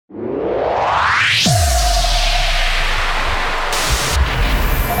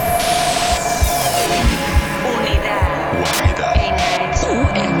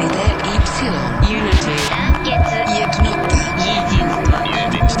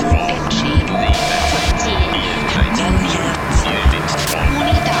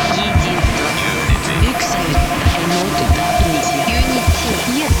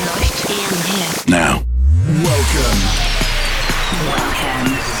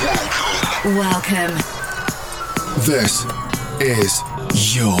Welcome. This is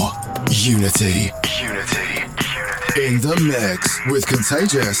your Unity. In the mix with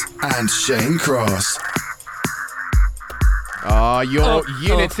Contagious and Shane Cross. Your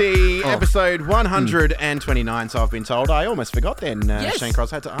Unity, episode 129, so I've been told. I almost forgot then, Yes. Shane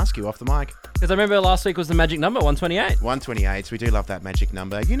Cross. I had to ask you off the mic. Because I remember last week was the magic number, 128. 128, we do love that magic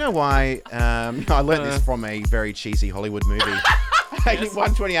number. You know why? I learned this from a very cheesy Hollywood movie.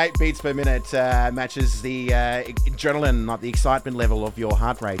 128 beats per minute matches the adrenaline, like the excitement level of your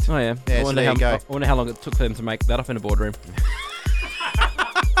heart rate. Oh, yeah. I wonder how long it took for them to make that up in a boardroom.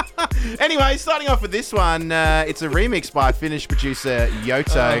 Anyway, starting off with this one, it's a remix by Finnish producer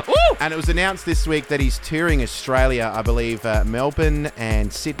Yotto. And it was announced this week that he's touring Australia, I believe Melbourne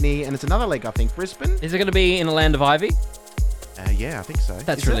and Sydney, and it's another leg, I think, Brisbane. Is it going to be in a land of ivy? Yeah, I think so.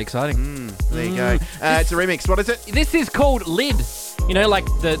 That's really exciting. There you go. It's a remix. What is it? This is called Lid. You know, like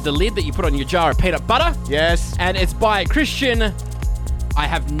the lid that you put on your jar of peanut butter? Yes. And it's by Christian. I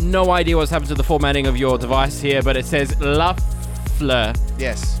have no idea what's happened to the formatting of your device here, but it says LÃffler.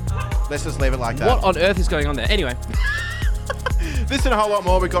 Yes. Let's just leave it like that. What on earth is going on there? Anyway. This and a whole lot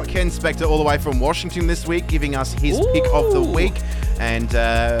more. We've got Ken Spector all the way from Washington this week, giving us his pick of the week. And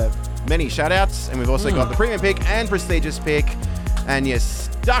many shout-outs. And we've also got the premium pick and prestigious pick. And you're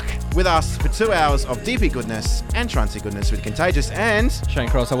stuck with us for 2 hours of DP goodness and Trancy goodness with Contagious and... Shane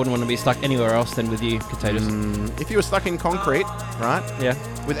Cross, I wouldn't want to be stuck anywhere else than with you, Contagious. If you were stuck in concrete, right? Yeah.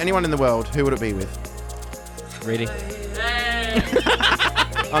 With anyone in the world, who would it be with? Reedy.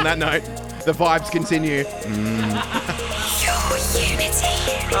 On that note, the vibes continue. Your Unity.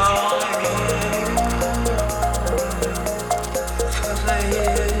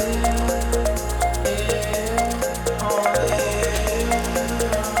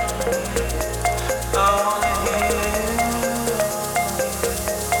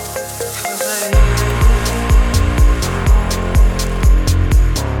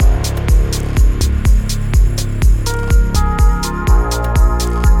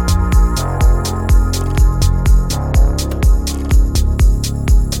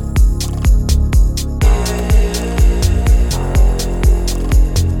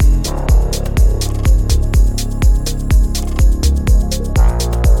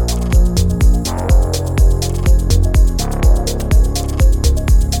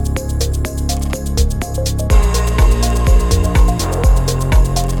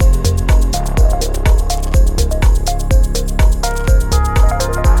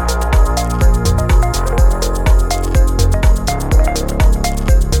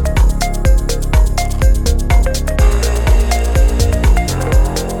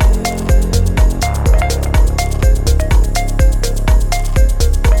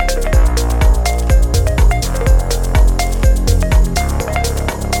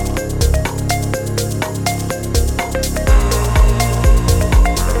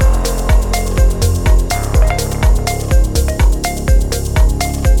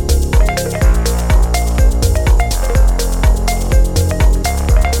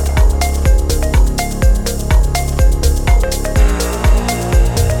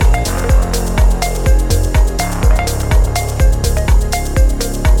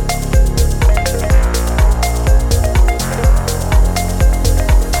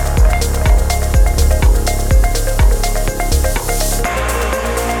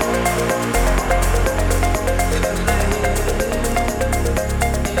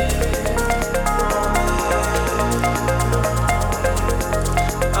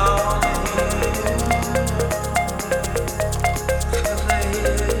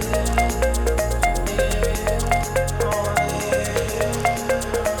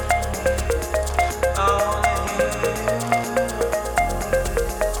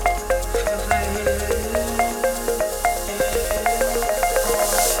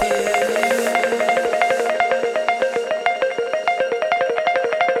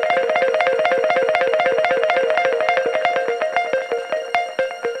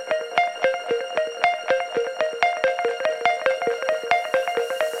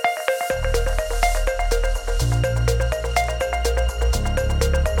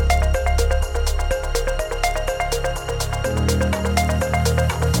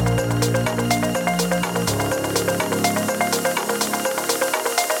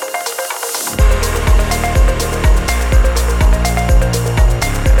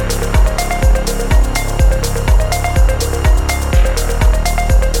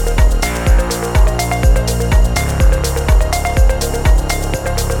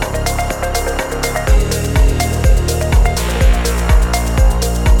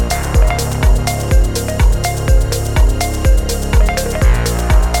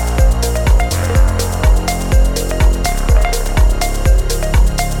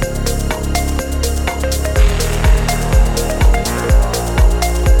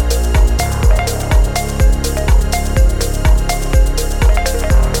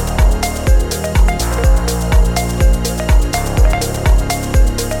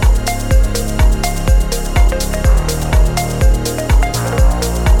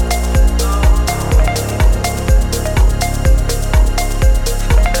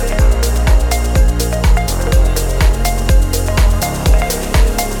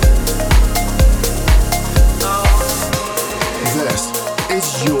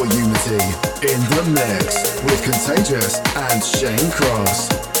 Contagious and Shane Cross.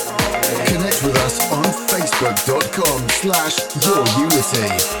 Connect with us on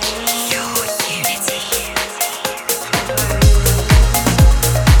facebook.com/yourunity.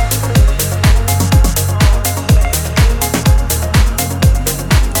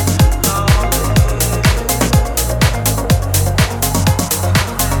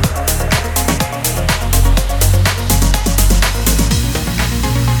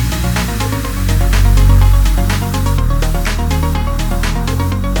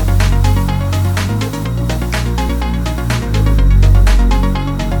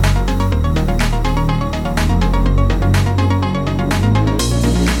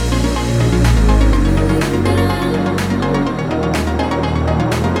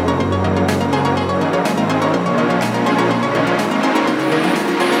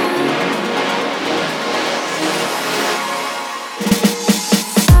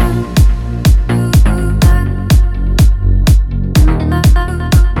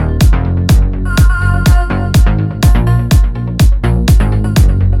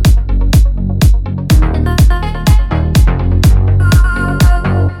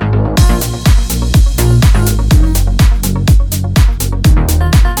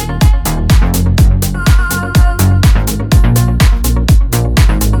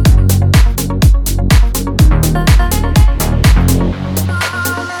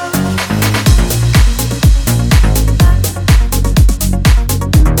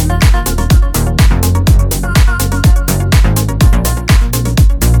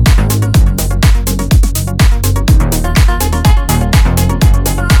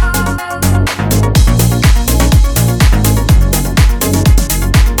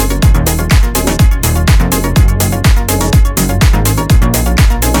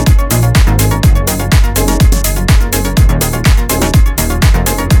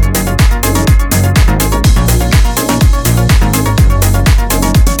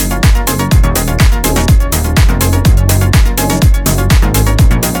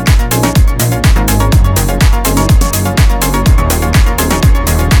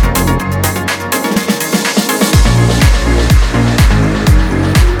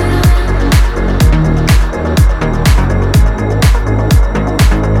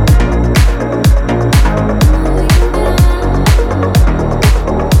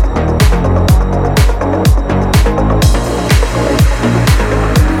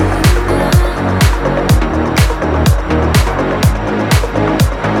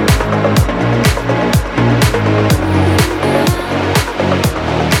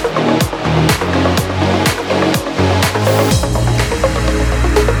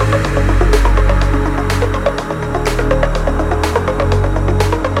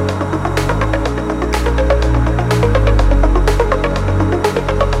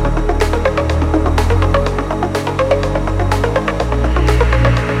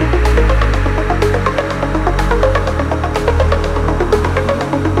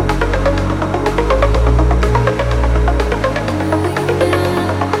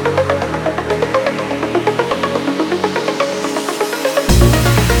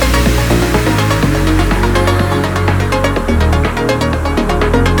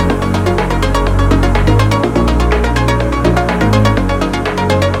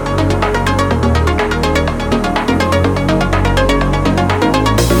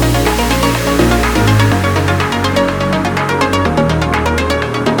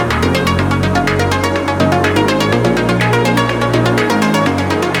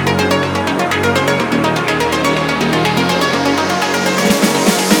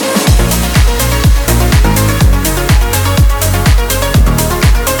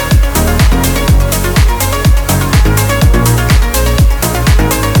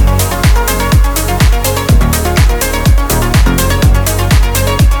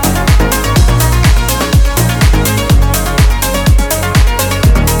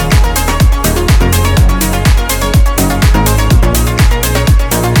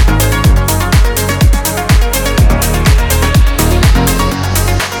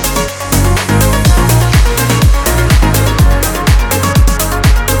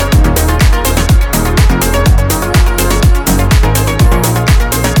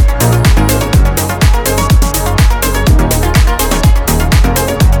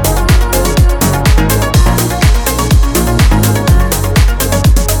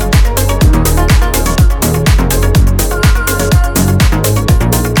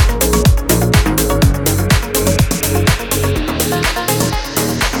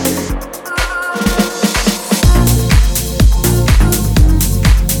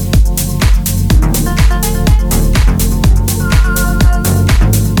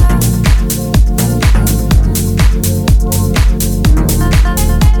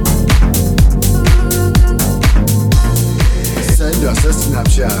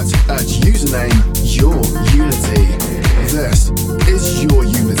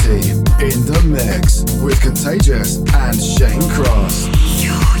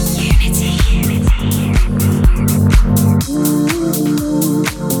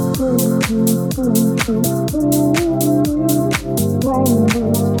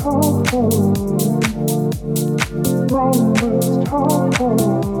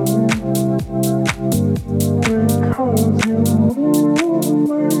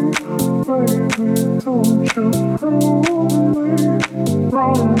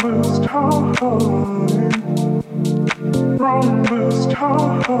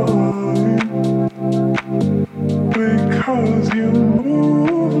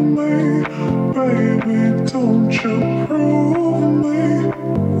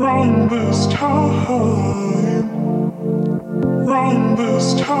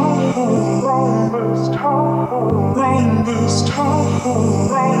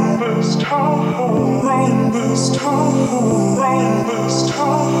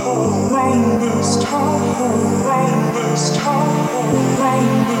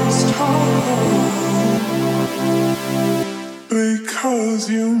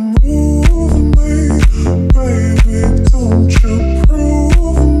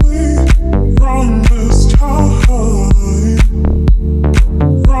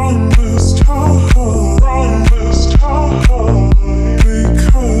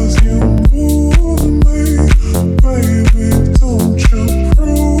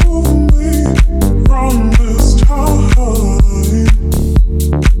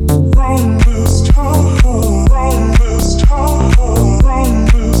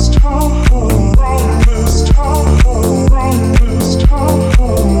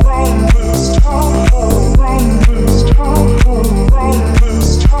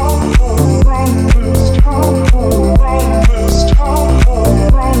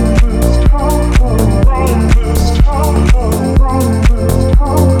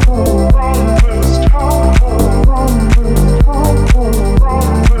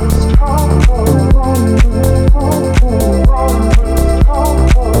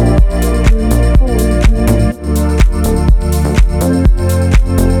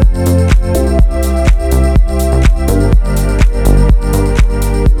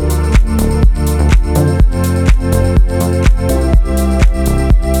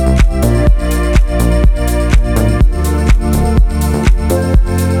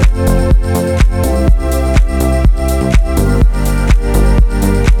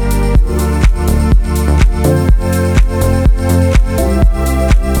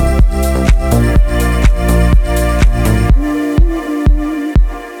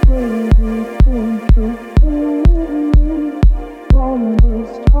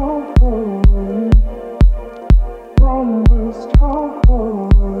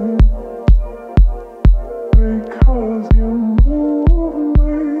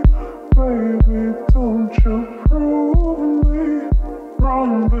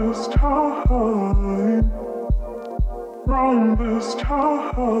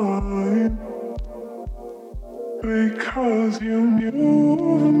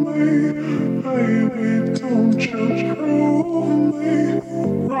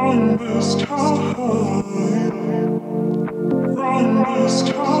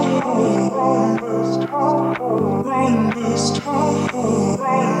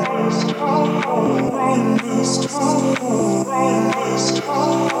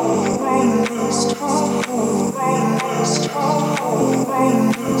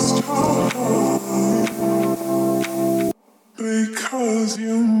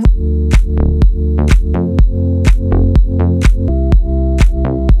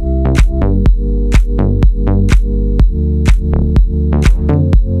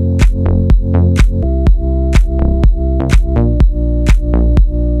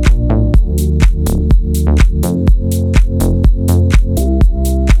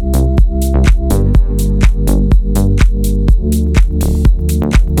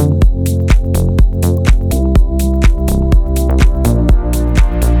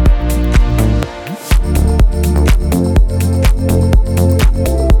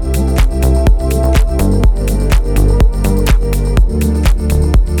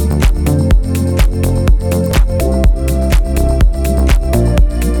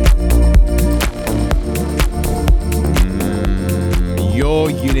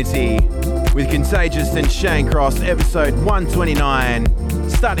 Contagious and Shane Cross, episode 129.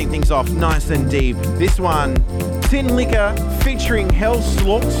 Starting things off nice and deep. This one, Tinlicker featuring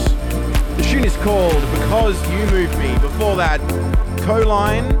Helsloot. The tune is called Because You Moved Me. Before that,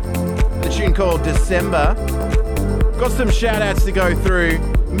 Kolonie, the tune called December. Got some shout outs to go through.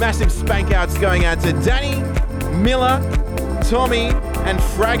 Massive spank outs going out to Danny, Miller, Tommy, and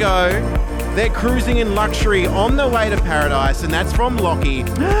Frago. They're cruising in luxury on their way to paradise, and that's from Lockie.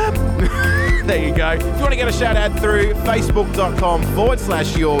 There you go. If you want to get a shout out through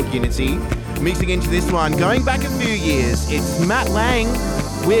facebook.com/YourUnity. Mixing into this one, going back a few years, it's Matt Lange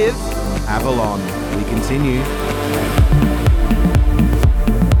with Avalon. We continue.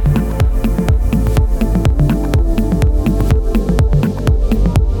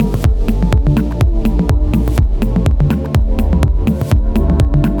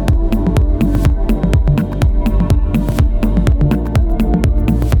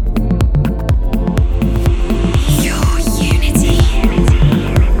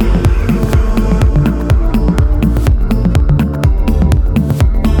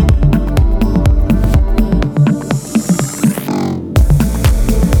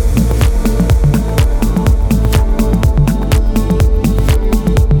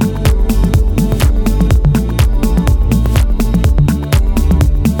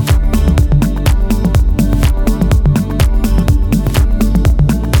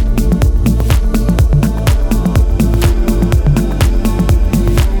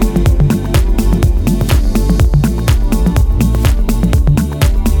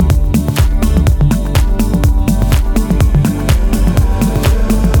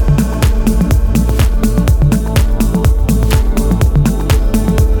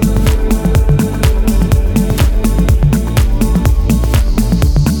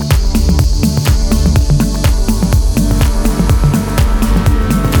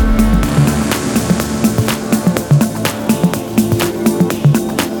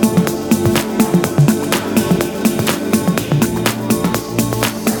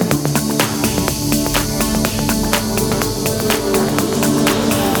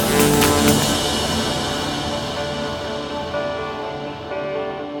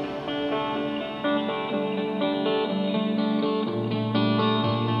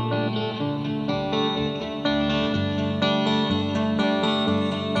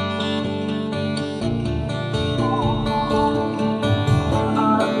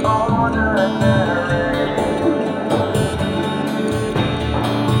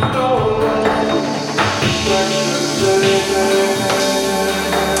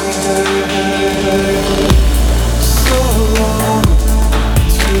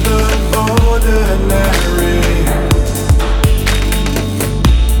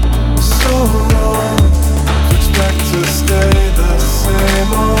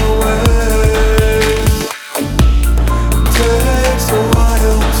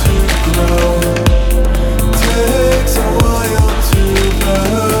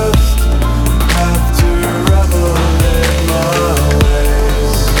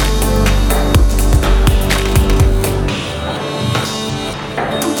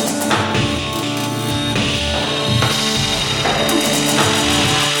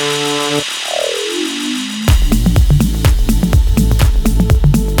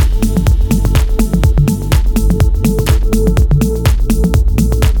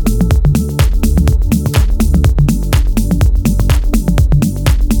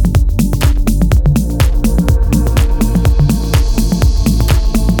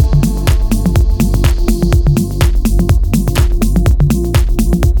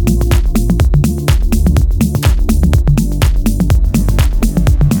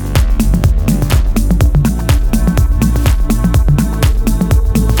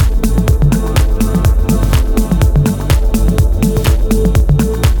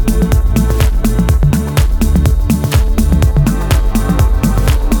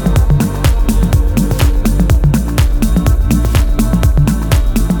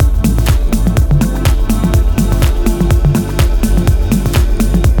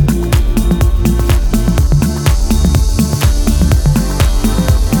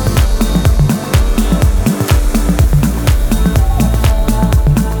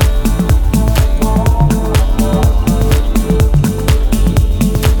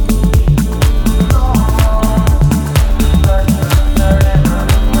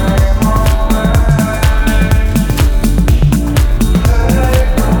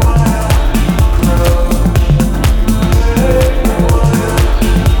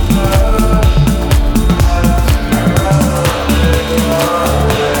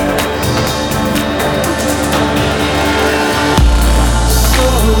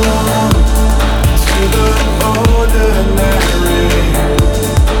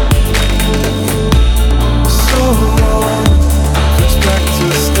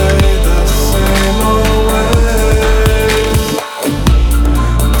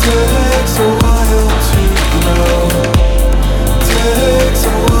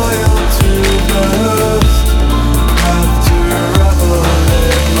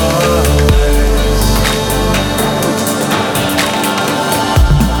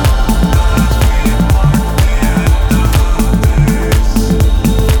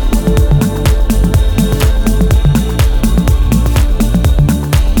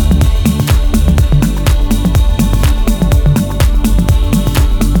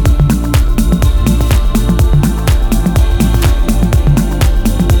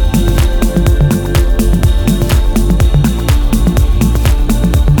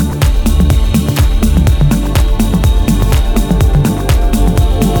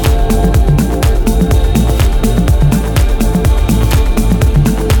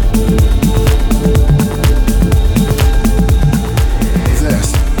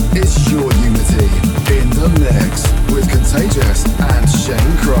 and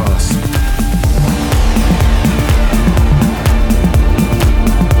Shane Cross.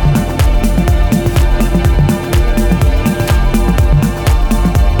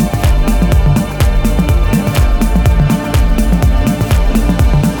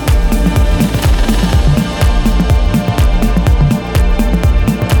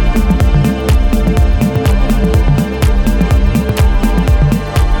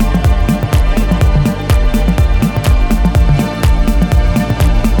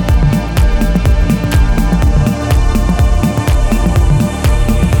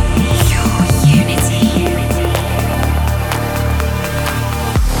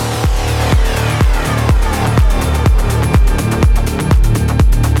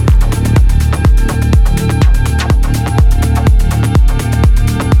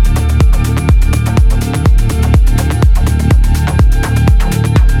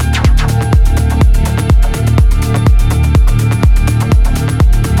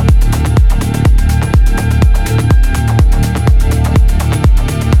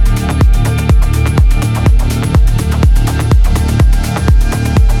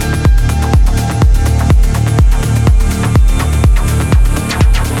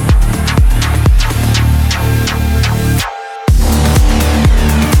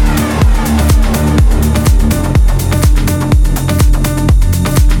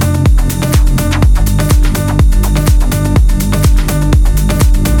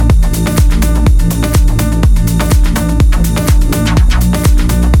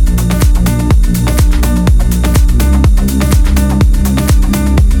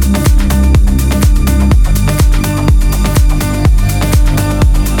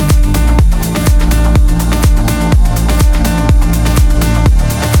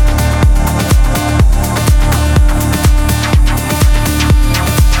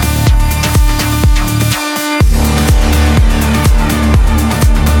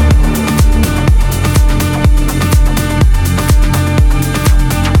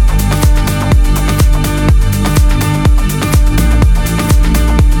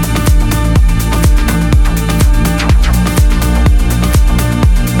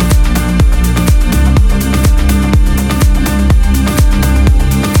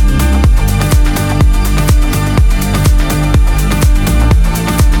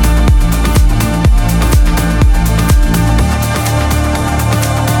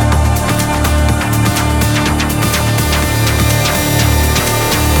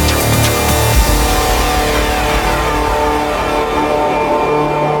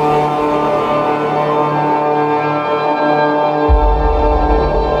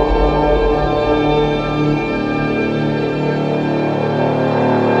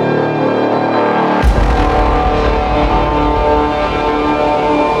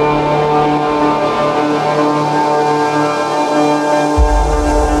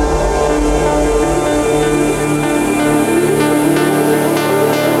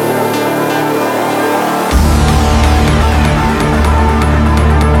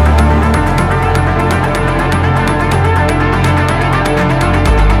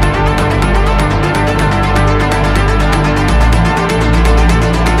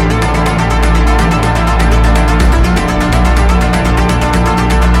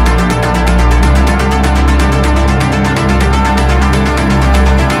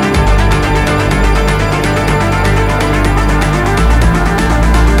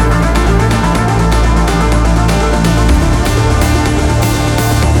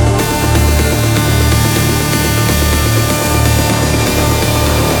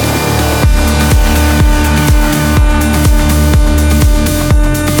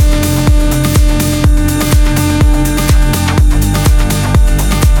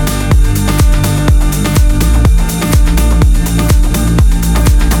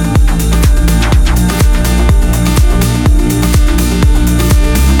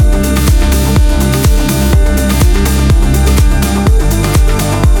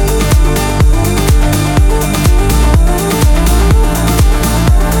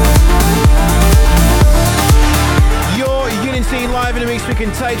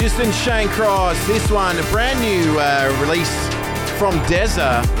 Contagious and Shane Cross. This one, a brand new release from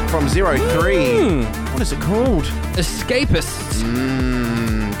Dezza from 03. What is it called? Escapist.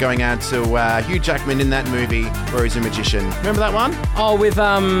 Going out to Hugh Jackman in that movie where he's a magician. Remember that one? Oh, with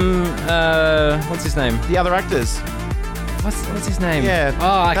what's his name? The other actors. What's his name? Yeah,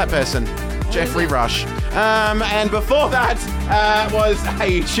 that person. Jeffrey Rush. And before that was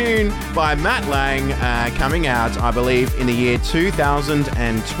a tune by Matt Lange coming out, I believe, in the year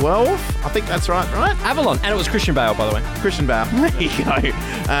 2012. I think that's right? Avalon. And it was Christian Bale, by the way. Christian Bale. There you go.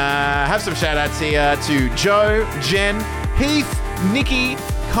 Have some shout outs here to Joe, Jen, Heath, Nikki,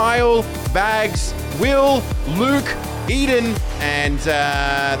 Kyle, Bags, Will, Luke, Eden, and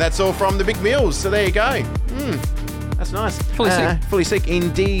that's all from the big meals. So there you go. That's nice. Fully sick. Fully sick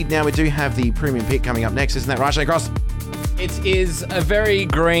indeed. Now we do have the premium pick coming up next, isn't that right, Shane Cross? It is a very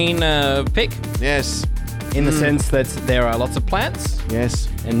green pick Yes. in the sense that there are lots of plants Yes.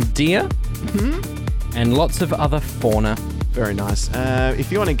 and deer and lots of other fauna. Very nice.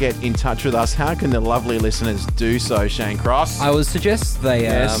 If you want to get in touch with us, how can the lovely listeners do so, Shane Cross? I would suggest they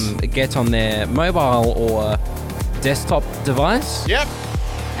get on their mobile or desktop device Yep.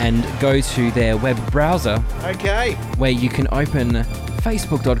 and go to their web browser Okay. where you can open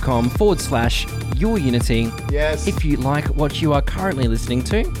facebook.com/YourUnity Yes. if you like what you are currently listening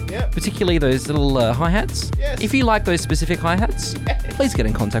to, Yep. particularly those little hi-hats. Yes. If you like those specific hi-hats, please get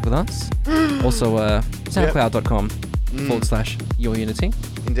in contact with us. Also, soundcloud.com/YourUnity.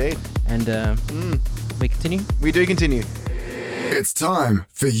 Indeed. And we continue. We do continue. It's time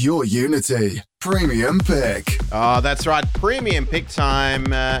for your Unity Premium Pick. Oh, that's right. Premium pick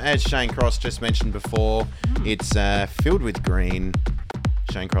time. As Shane Cross just mentioned before, it's filled with green.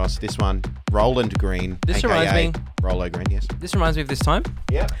 Shane Cross, this one, Roland Green. This AKA reminds me- Rolo Green, yes. This reminds me of this time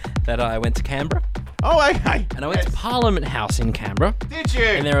Yep. that I went to Canberra. Oh, okay. And I went to Parliament House in Canberra. Did you?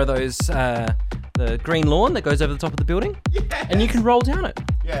 And there are those, the green lawn that goes over the top of the building. Yes. And you can roll down it.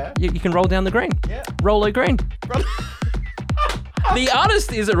 Yeah. You can roll down the green. Yeah. Rolo Green. The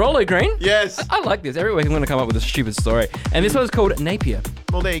artist is a Rolo Green. Yes. I like this. Every week I'm going to come up with a stupid story. And this one's called Napier.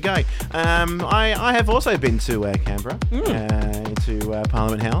 Well, there you go. I have also been to Canberra, to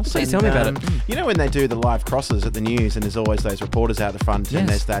Parliament House. Please tell me about it. You know when they do the live crosses at the news and there's always those reporters out the front and Yes.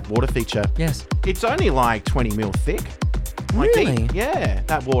 there's that water feature? Yes. It's only like 20 mil thick. Like Really? deep. Yeah,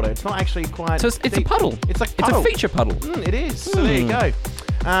 that water. It's not actually quite So it's a deep. puddle. It's like It's puddle. a feature puddle. It is. So there you go.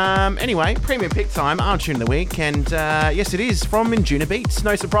 Anyway, premium pick time, our tune of the week, and yes, it is from Mañana Beats.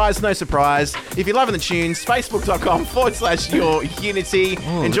 No surprise, no surprise. If you're loving the tunes, facebook.com/YourUnity.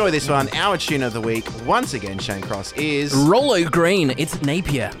 Enjoy this one. Our tune of the week, once again, Shane Cross, is Rolo Green. It's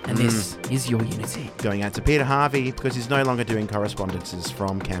Napier. And this is your Unity. going out to Peter Harvey because he's no longer doing correspondences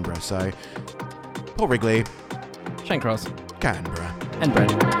from Canberra. So, Paul Wrigley, Shane Cross. Canberra. And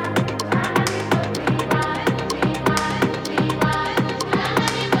Brad.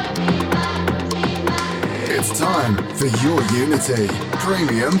 It's time for your Unity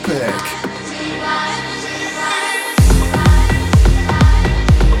Premium Pick.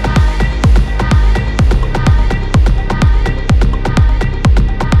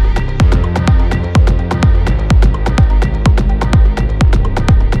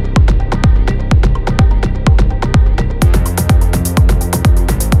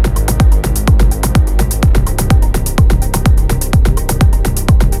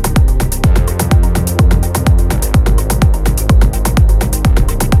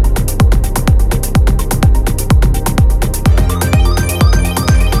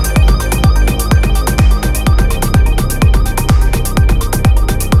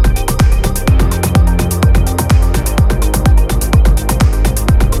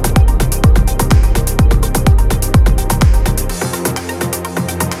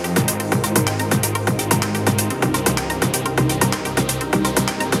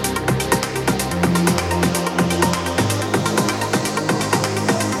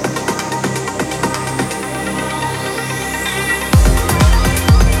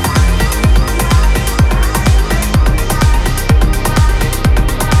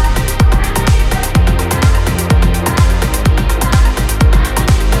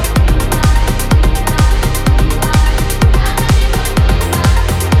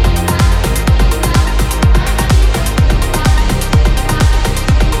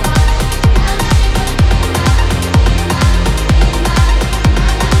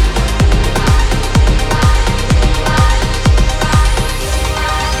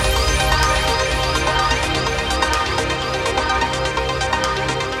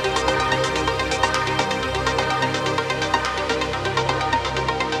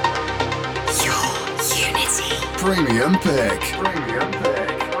 Premium Pick. Premium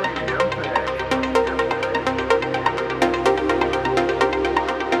Pick.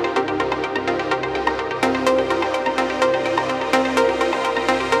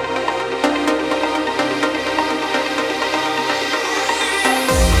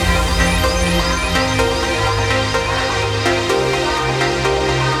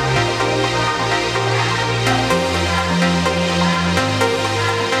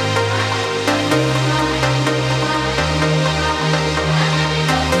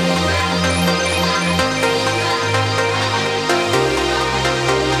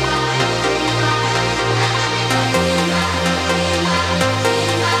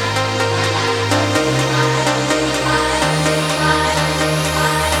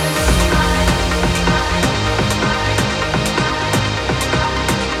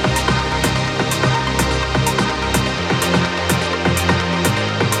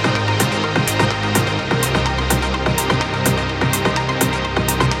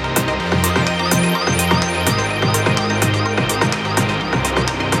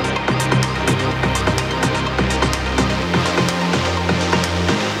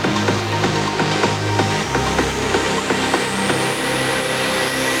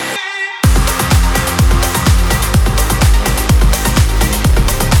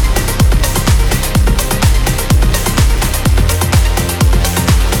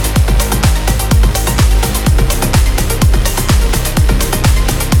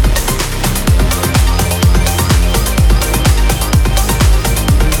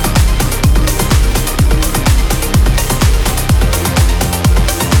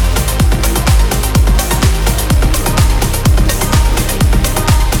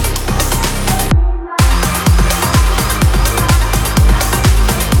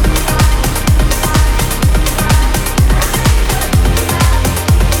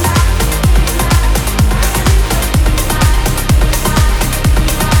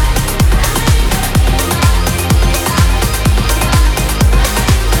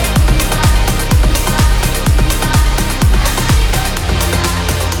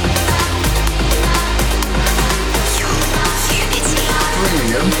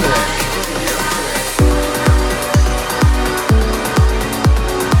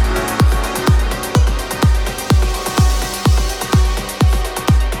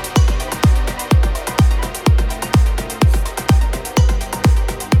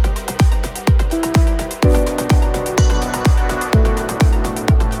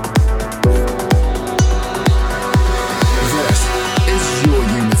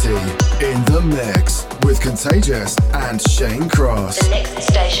 the mix with Contagious and Shane Cross. The next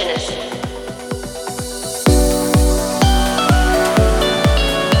station is...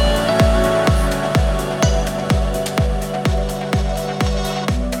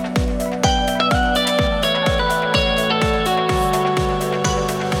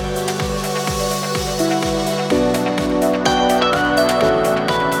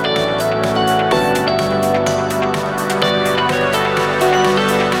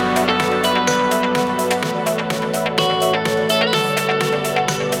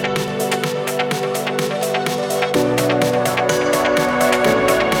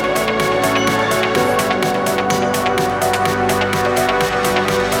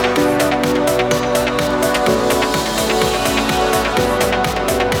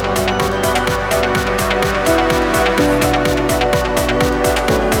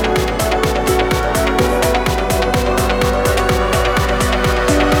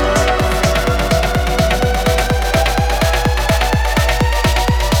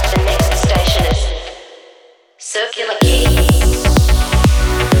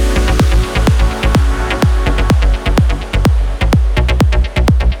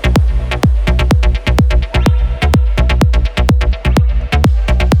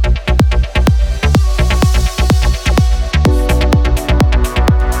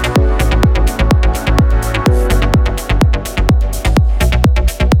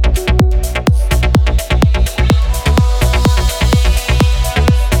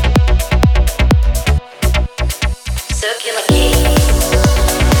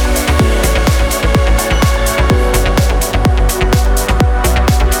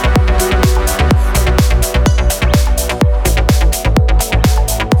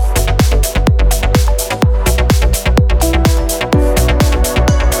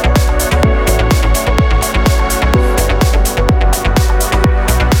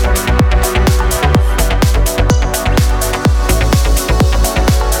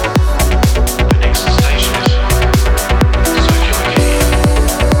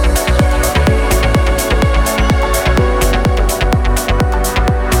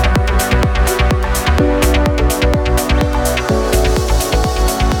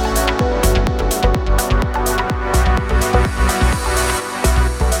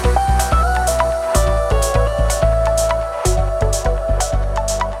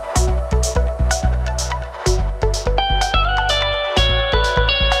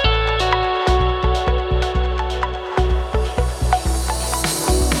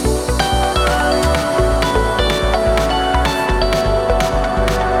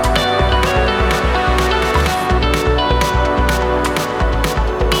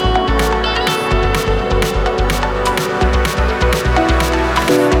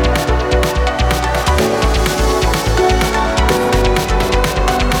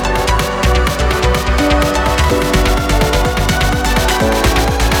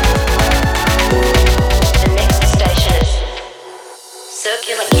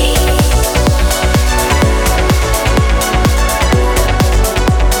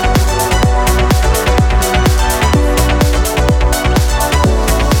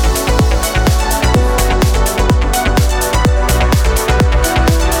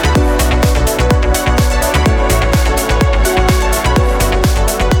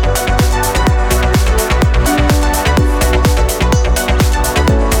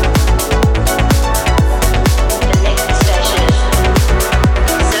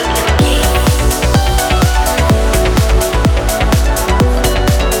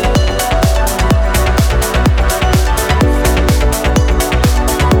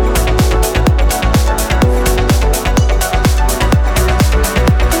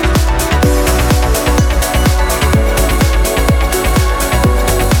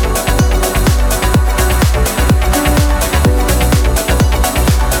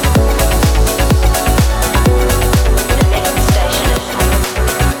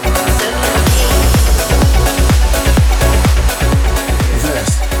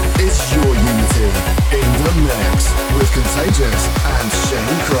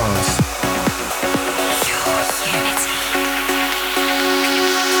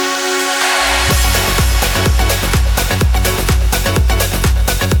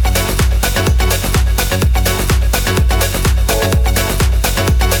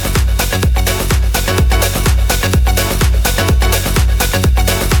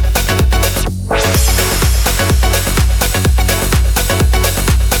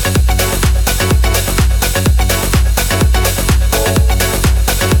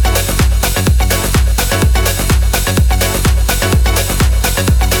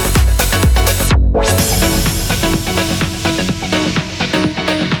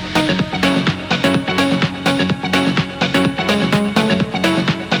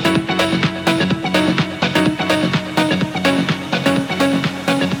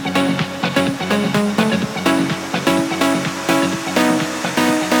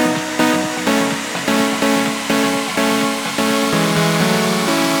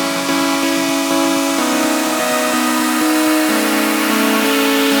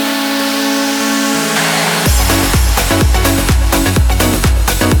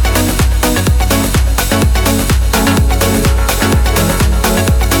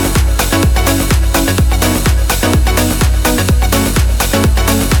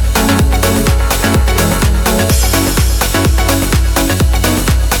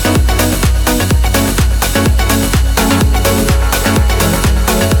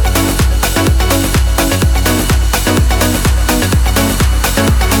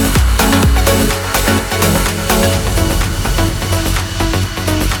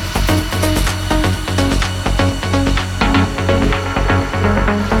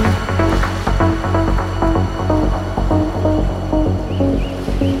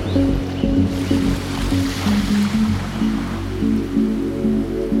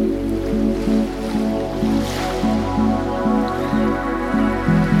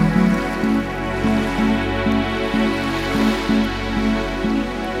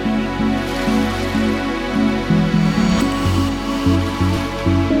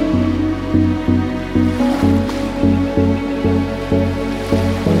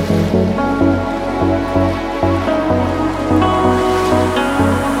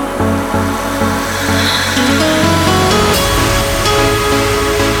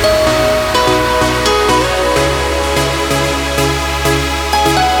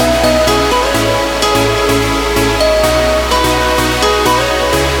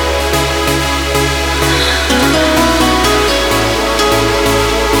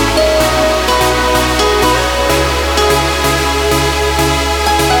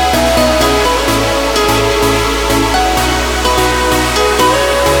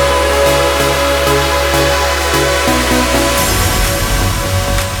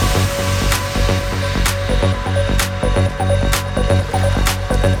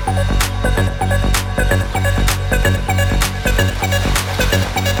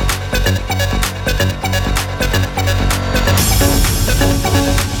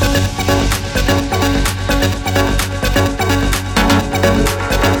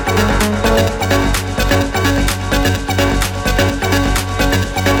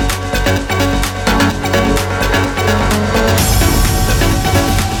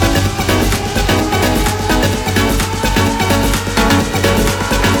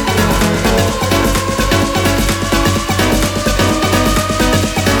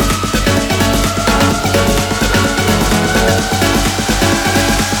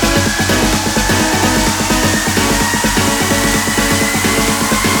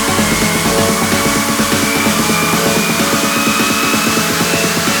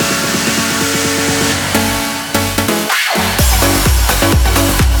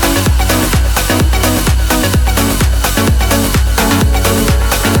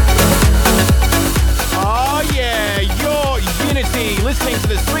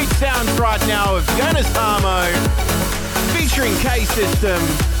 system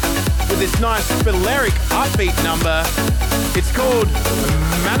with this nice Balearic upbeat number. It's called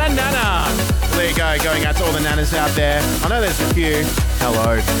Mañana. There you go, going out to all the nanas out there. I know there's a few.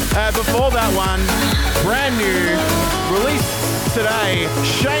 Hello. Before that one, brand new, released today,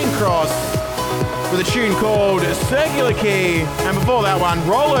 Shane Cross with a tune called Circular Key. And before that one,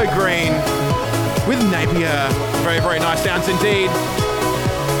 Rolo Green with Napier. Very, very nice sounds indeed.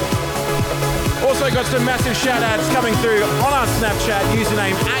 Also got some massive shout-outs coming through on our Snapchat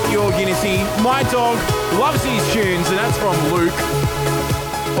username @YourUnity. My dog loves these tunes, and that's from Luke.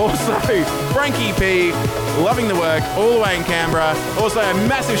 Also, Frankie P, loving the work all the way in Canberra. Also, a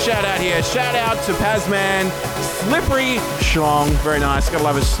massive shout-out here. Shout-out to Pazman, Slippery Schlong. Very nice. Gotta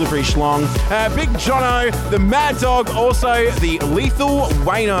love a Slippery Schlong. Big Jono, the Mad Dog. Also, the Lethal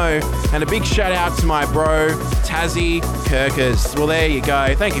Wayno. And a big shout-out to my bro, Tassie Kirkers. Well, there you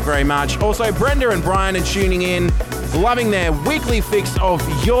go. Thank you very much. Also, Brenda and Brian are tuning in, loving their weekly fix of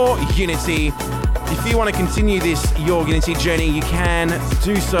Your Unity. If you want to continue this Your Unity journey, you can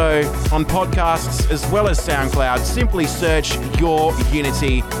do so on podcasts as well as SoundCloud. Simply search Your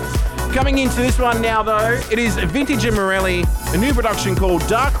Unity. Coming into this one now, though, it is Vintage and Morelli, a new production called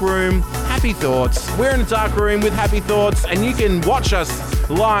Dark Room, Happy Thoughts. We're in a dark room with Happy Thoughts, and you can watch us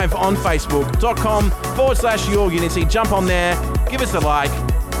live on Facebook.com/Your Unity. Jump on there, give us a like,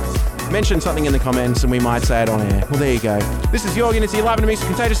 mention something in the comments, and we might say it on air. Well, there you go. This is Your Unity, live in a mix of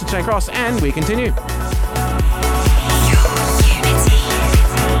Contagious and Shane Cross, and we continue.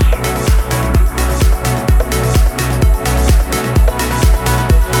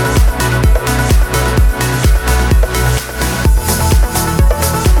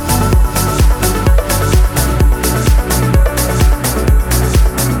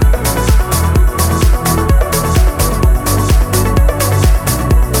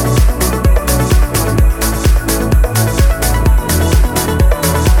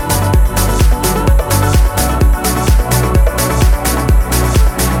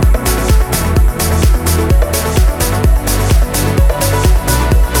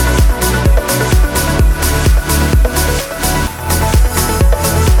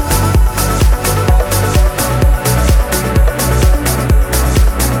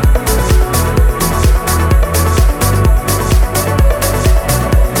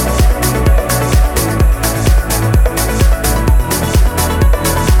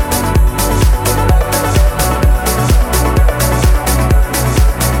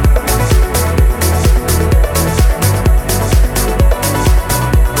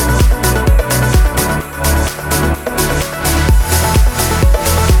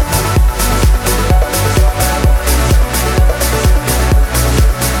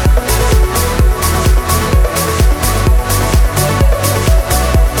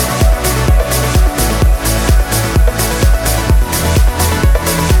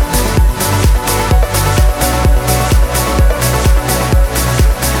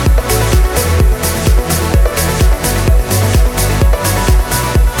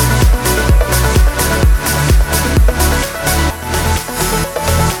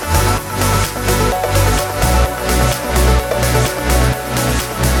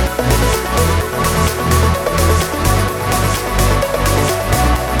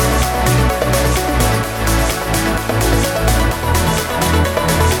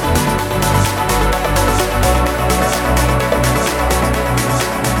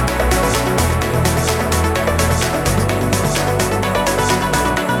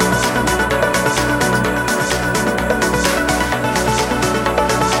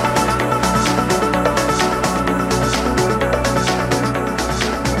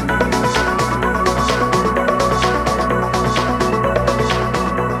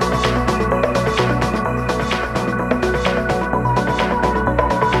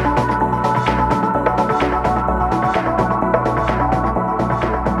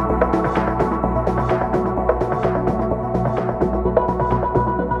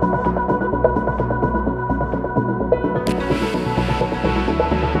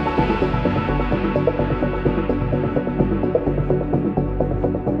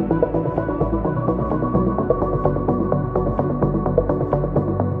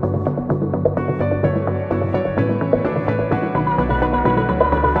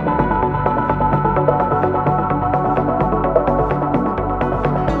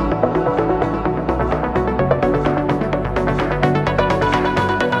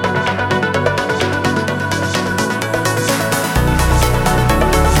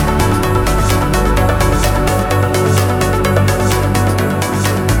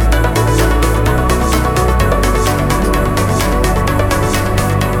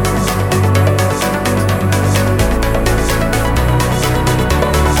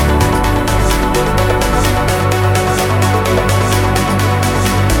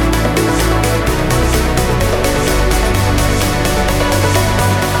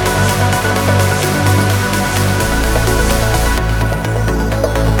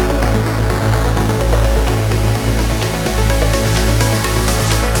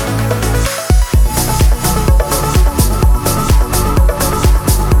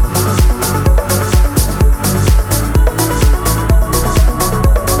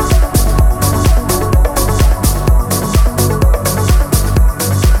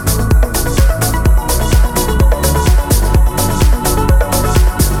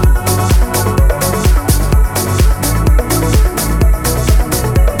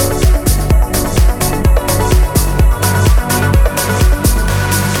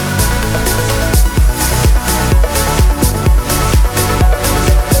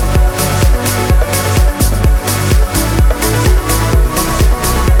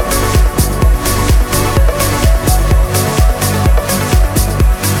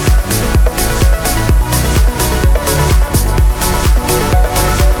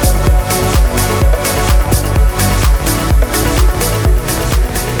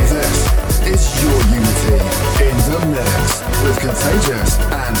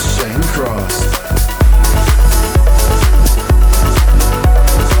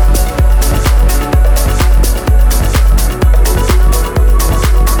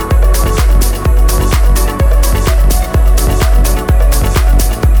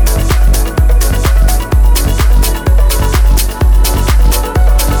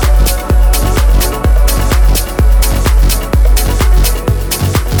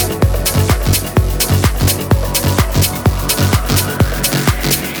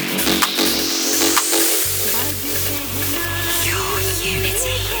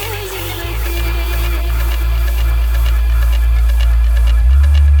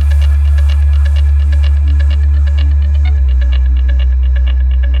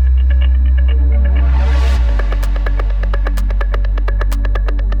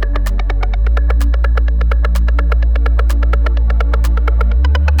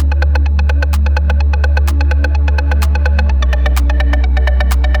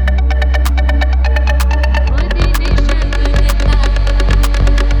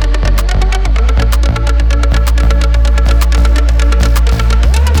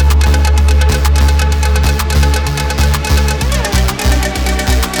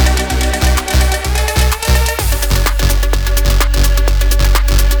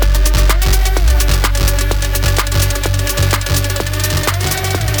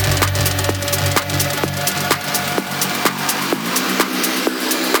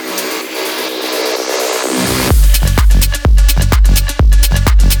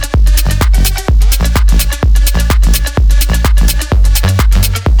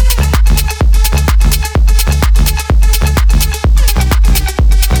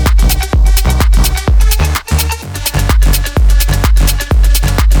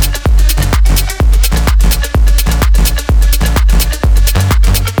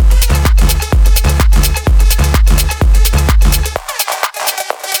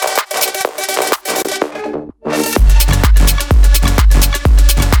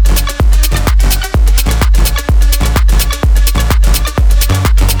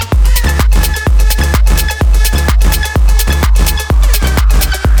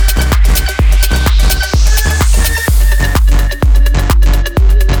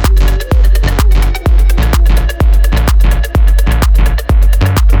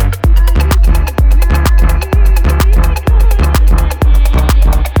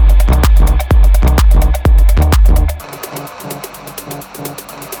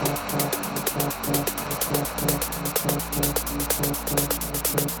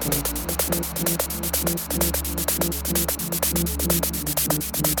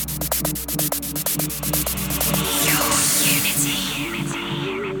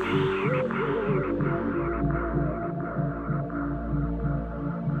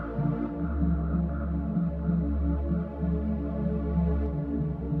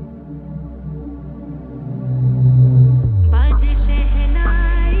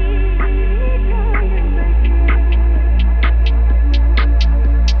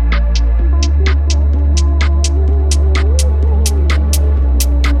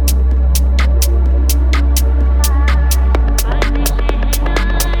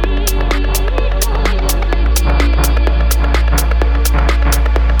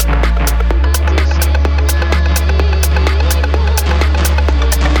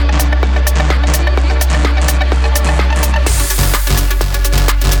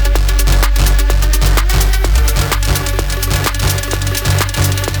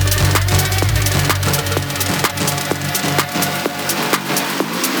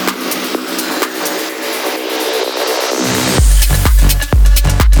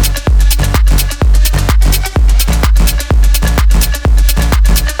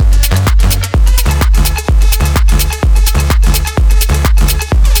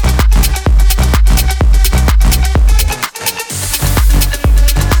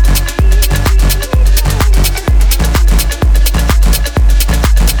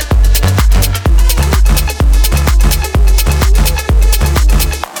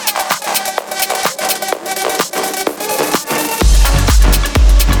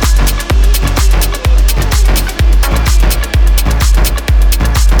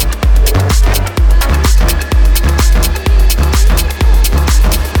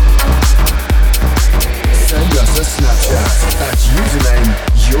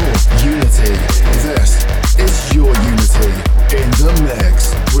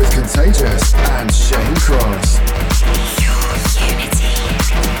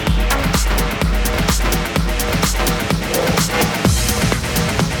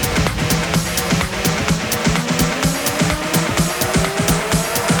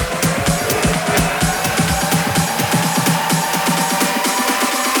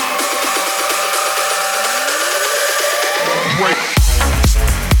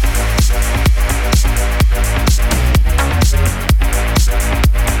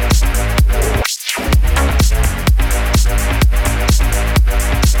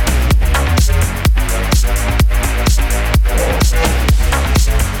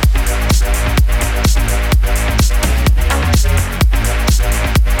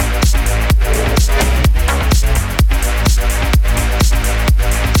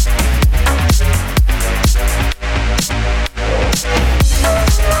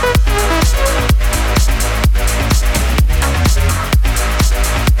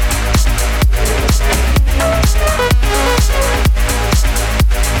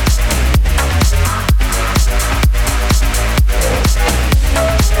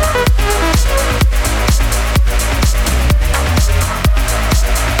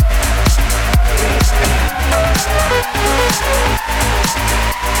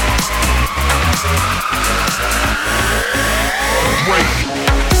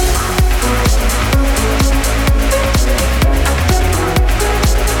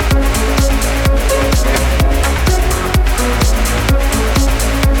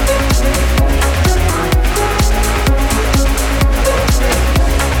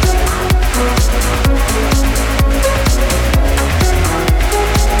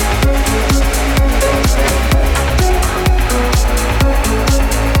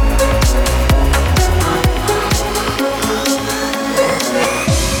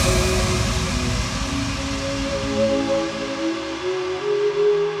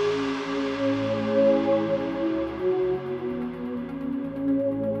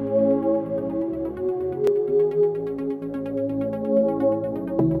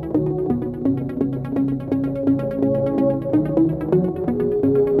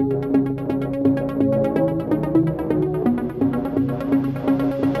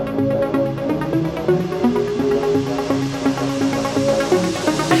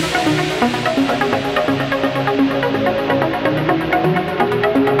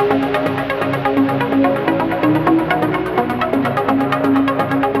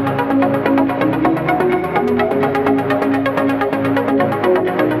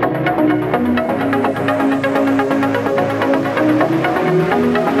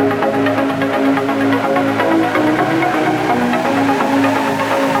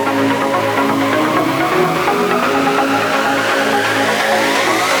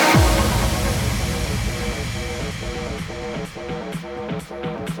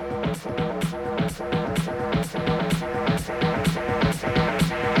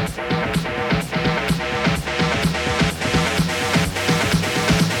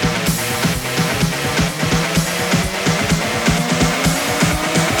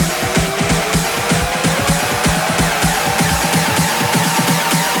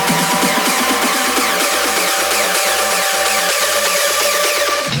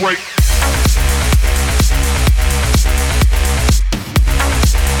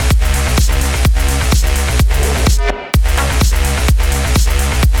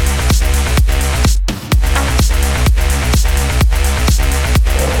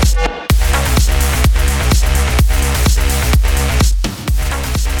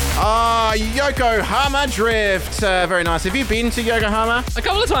 Yokohama Drift. Very nice. Have you been to Yokohama? A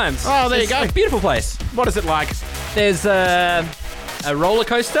couple of times. Oh, there you It's go. a beautiful place. What is it like? There's a roller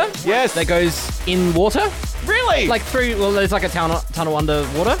coaster. Yes. That goes in water. Really? Like through, well, there's like a tunnel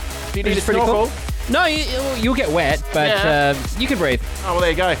underwater. do you which need is to pretty snorkel? cool. No, you'll get wet, but Yeah. you can breathe. Oh, well, there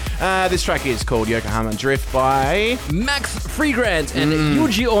you go. This track is called Yokohama Drift by... Max Freegrant and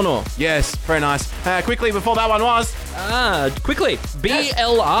Yuji Ono. Yes, very nice. Quickly, before that one was... Quickly,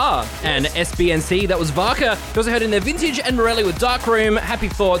 BLR and SBNC. That was Varca. You also heard in their Vintage and Morelli with Darkroom, Happy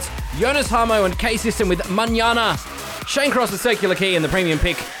Thoughts, Joonas, Hahmo and Quay System with Mañana, Shane Cross with Circular Key and the premium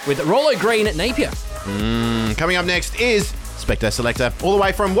pick with Rolo Green at Napier. Coming up next is Spector Selector, all the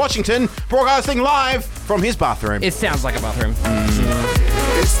way from Washington, broadcasting live from his bathroom. It sounds like a bathroom.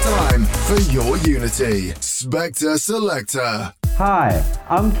 It's time for your Unity. Spector Selector. Hi,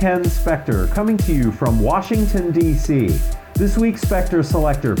 I'm Ken Spector, coming to you from Washington, D.C. This week's Spector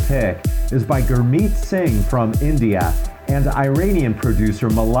Selector pick is by Gurmeet Singh from India and Iranian producer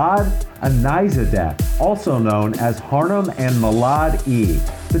Milad Anizadeh, also known as Harnam and Milad E.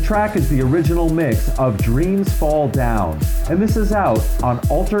 The track is the original mix of Dreams Fall Down, and this is out on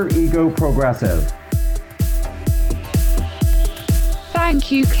Alter Ego Progressive.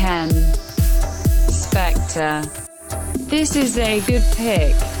 Thank you, Ken. Spector. This is a good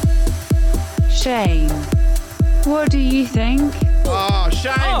pick. Shane, what do you think? Oh,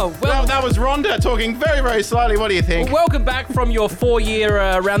 Shane. Oh, well- that was Rhonda talking very, very slowly. What do you think? Welcome back from your 4-year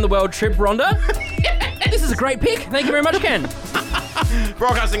around the world trip, Rhonda. This is a great pick. Thank you very much, Ken.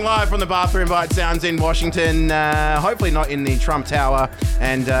 Broadcasting live from the Bathroom Bite Sounds in Washington. Hopefully not in the Trump Tower.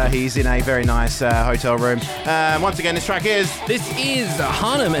 And he's in a very nice hotel room. Once again, this track is... This is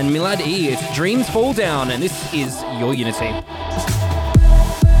Harnam and Milad E. It's Dreams Fall Down, and this is your Unity.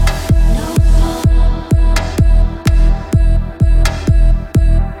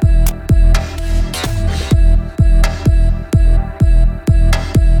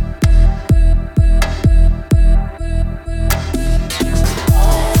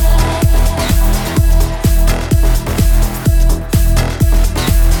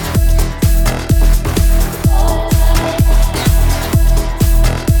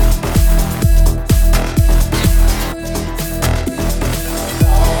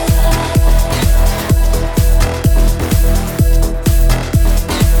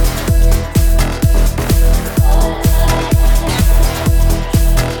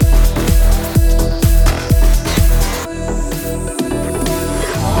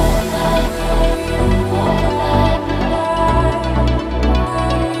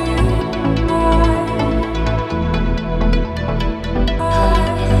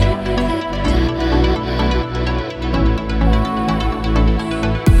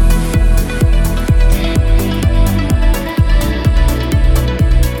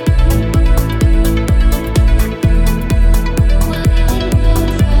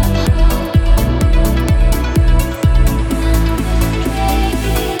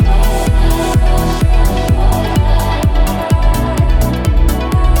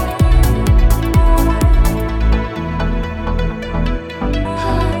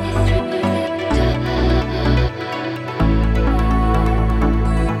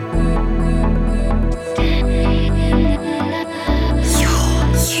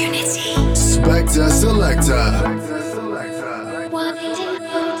 Spector Selector.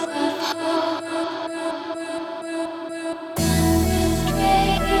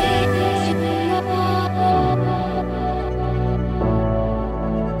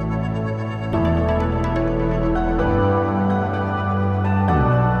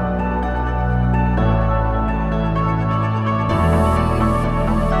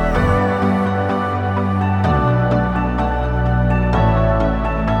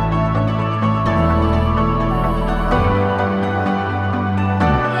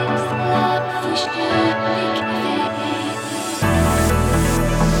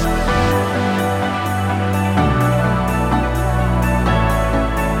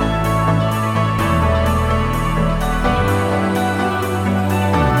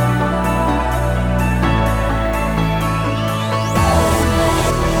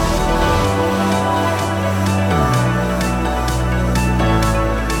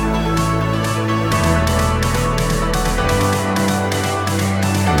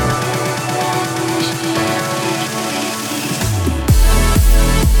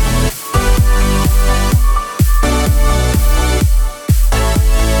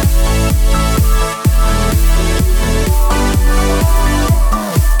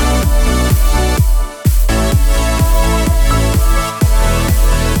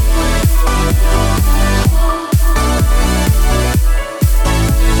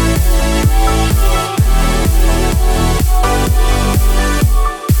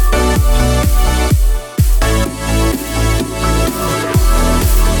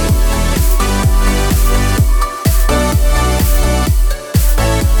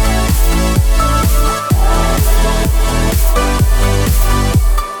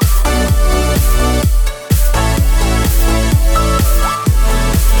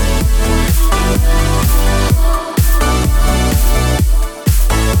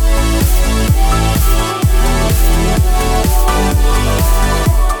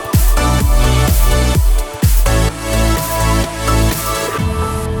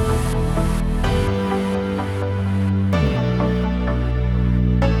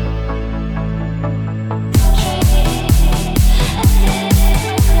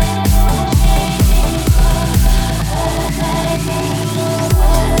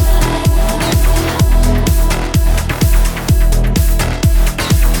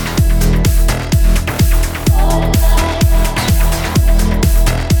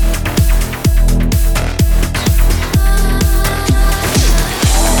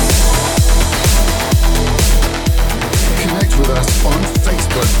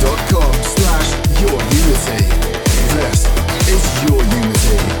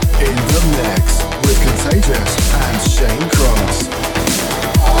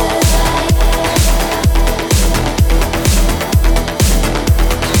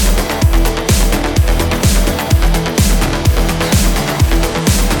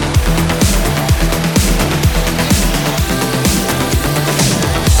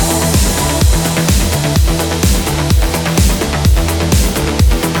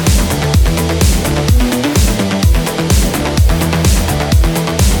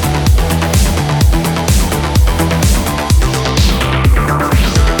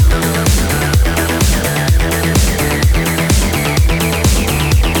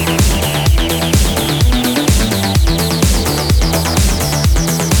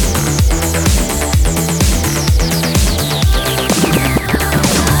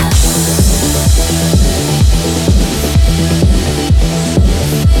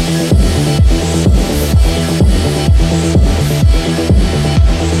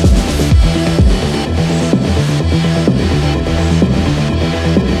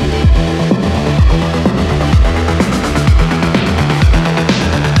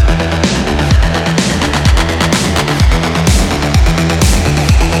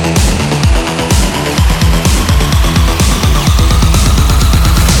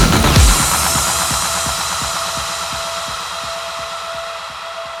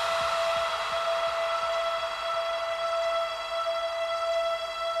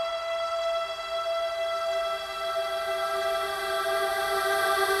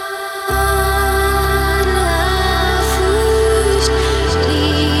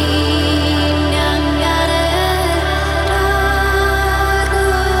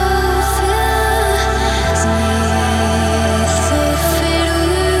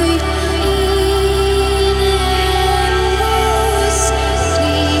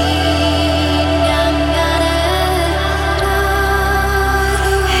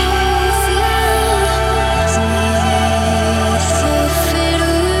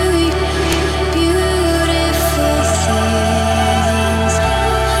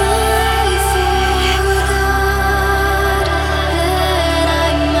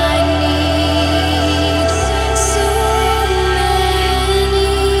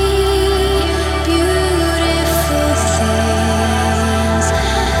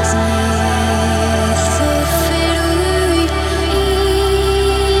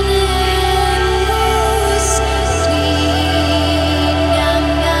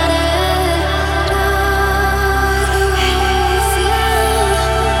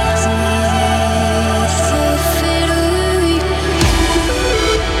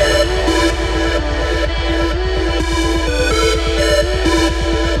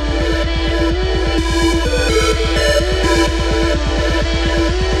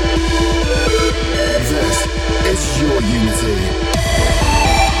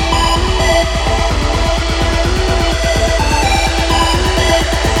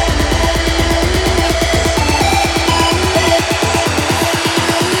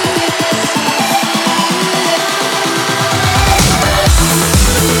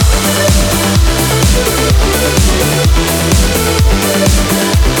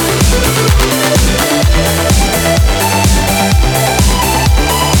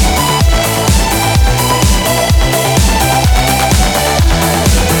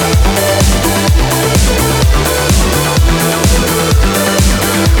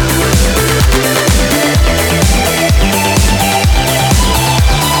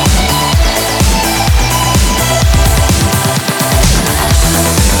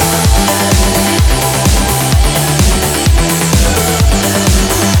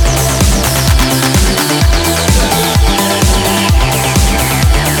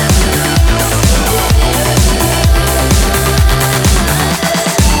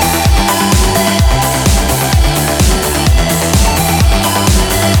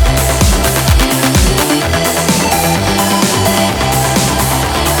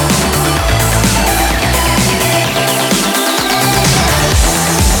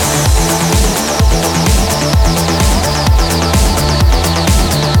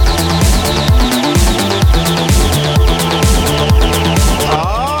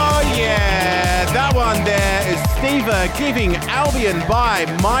 giving Albion by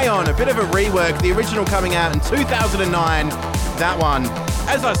Myon a bit of a rework. The original coming out in 2009. That one,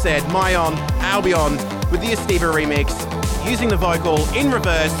 as I said, Myon, Albion with the Estiva remix, using the vocal in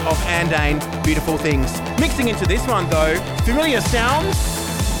reverse of Andane, Beautiful Things. Mixing into this one though, familiar sounds.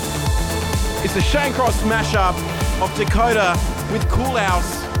 It's a Shane Cross mashup of Dakota with Cool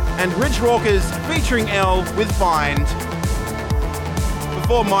House and Ridgewalkers featuring L with Find.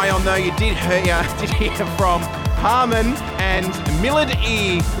 Before Myon though, you did hear from Harnam and Milad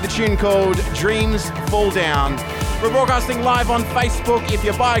with a tune called Dreams Fall Down. We're broadcasting live on Facebook. If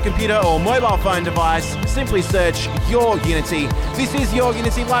you buy a computer or mobile phone device, simply search Your Unity. This is Your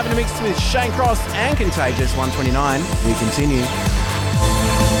Unity live in a mix with Shane Cross and Contagious 129. We continue.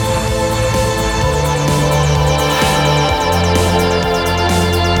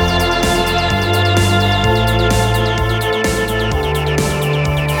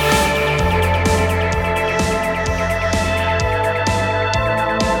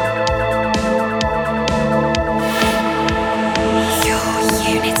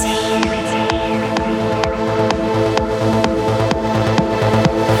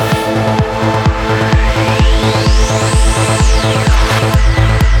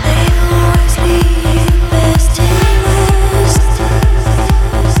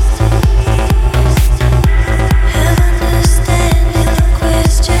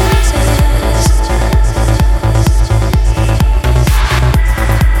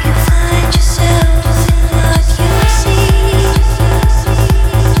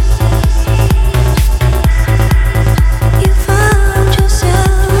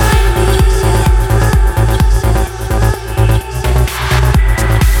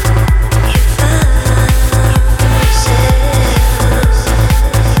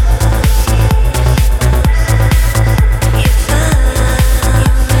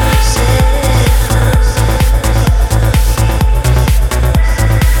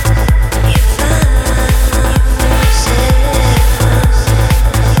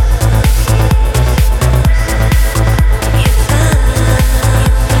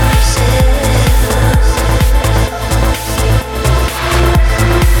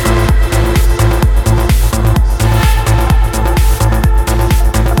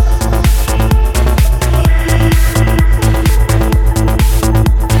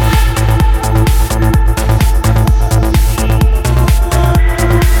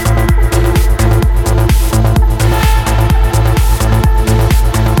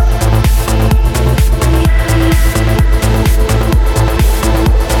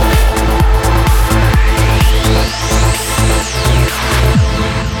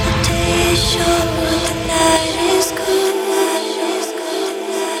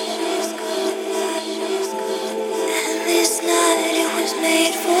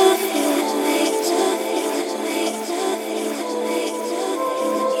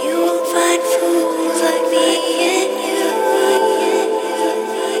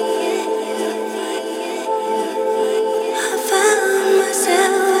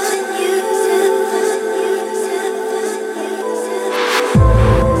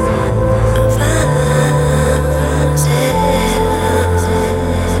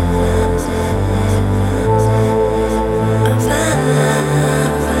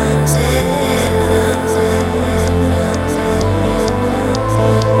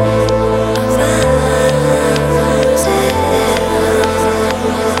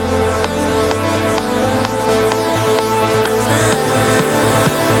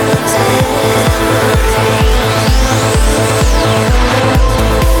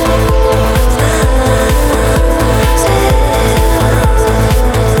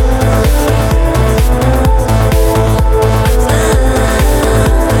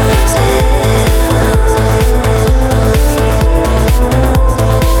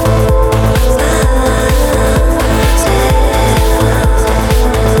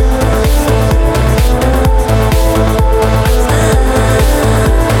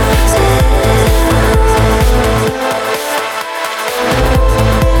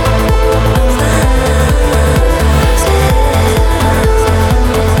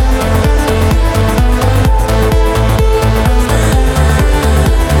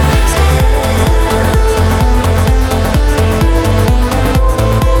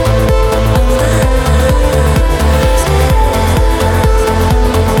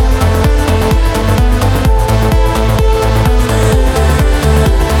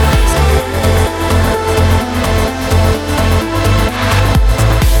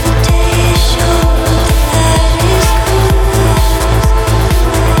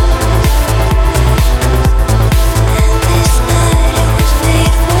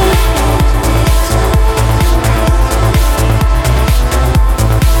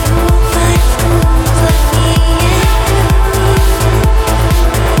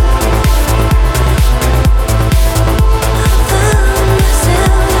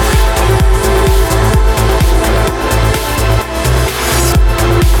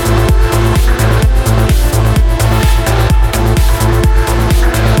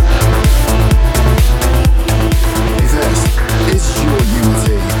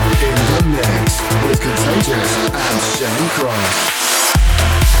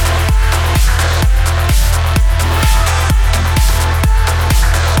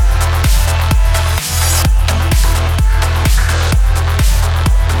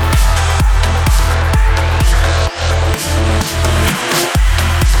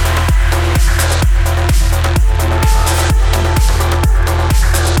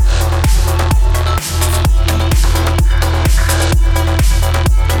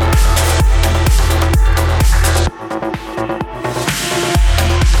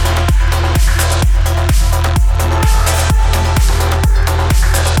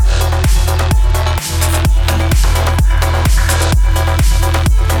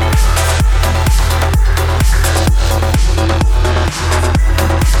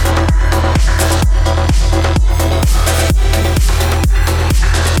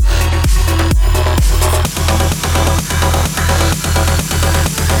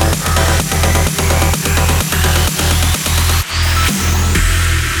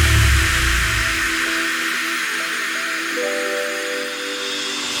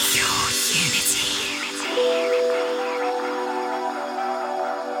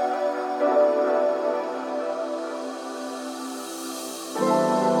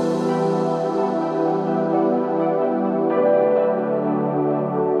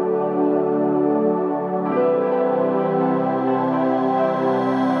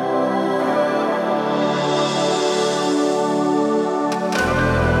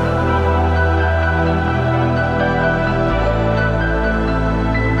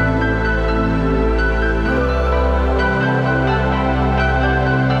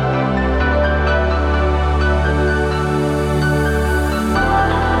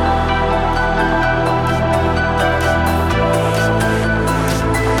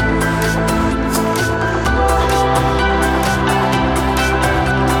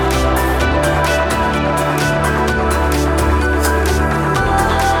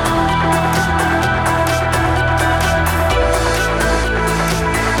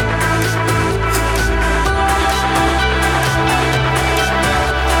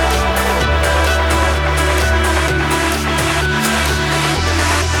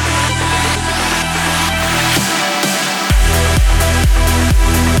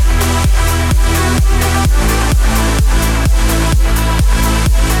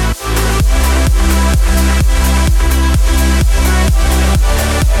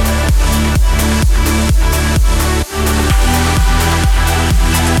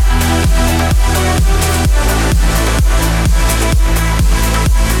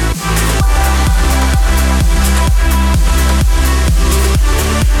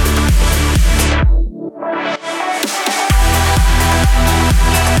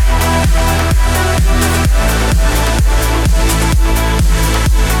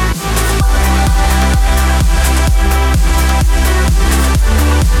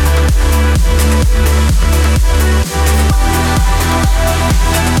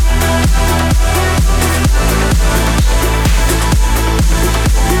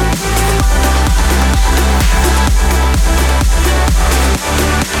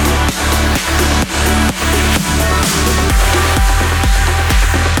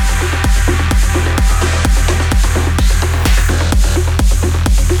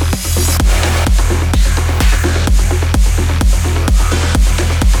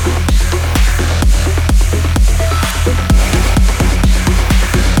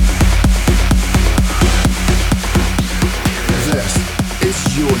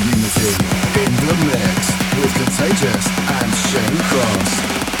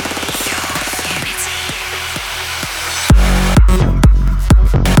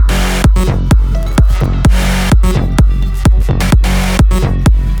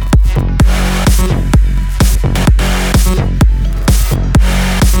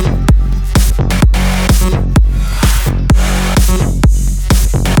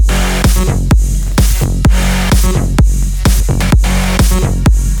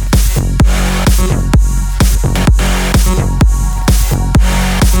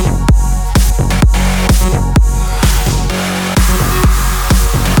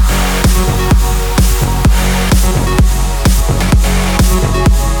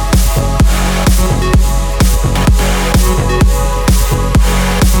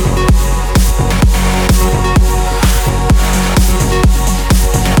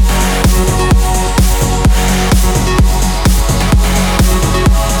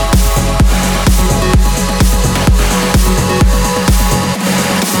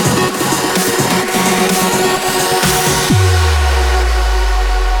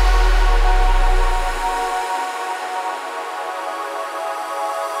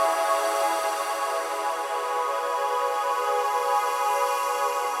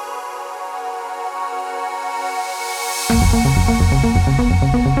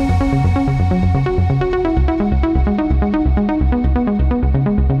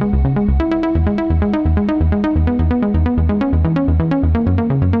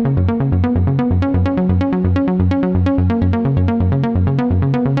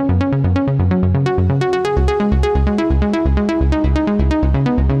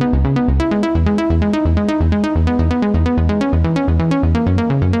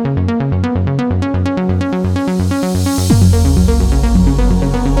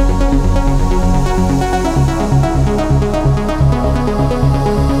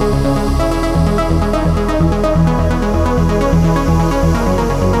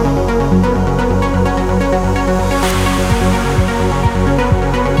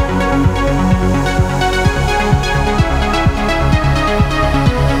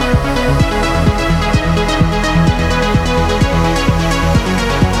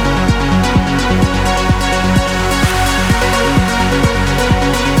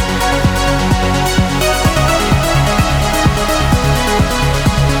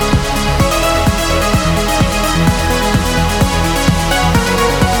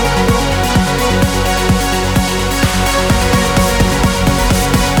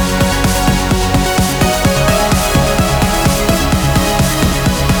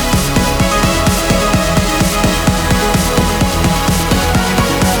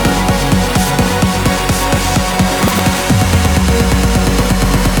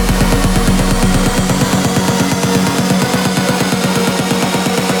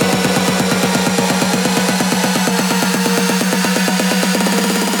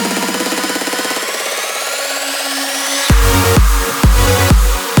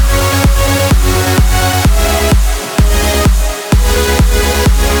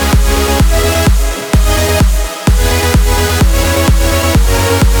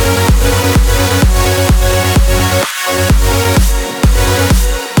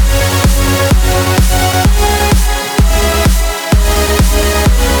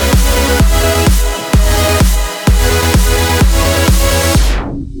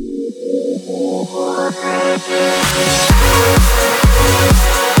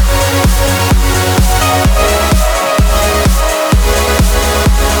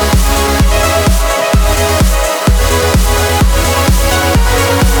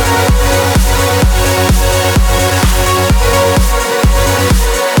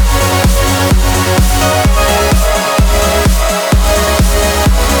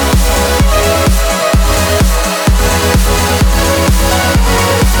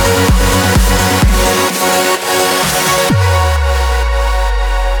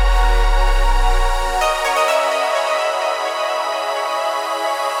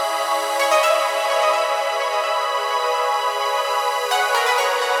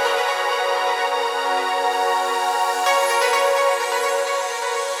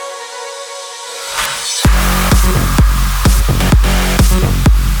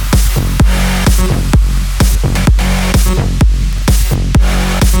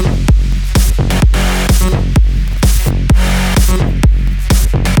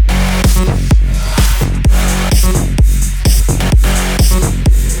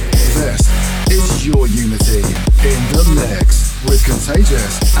 with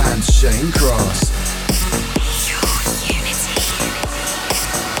Contagious and Shane Cross.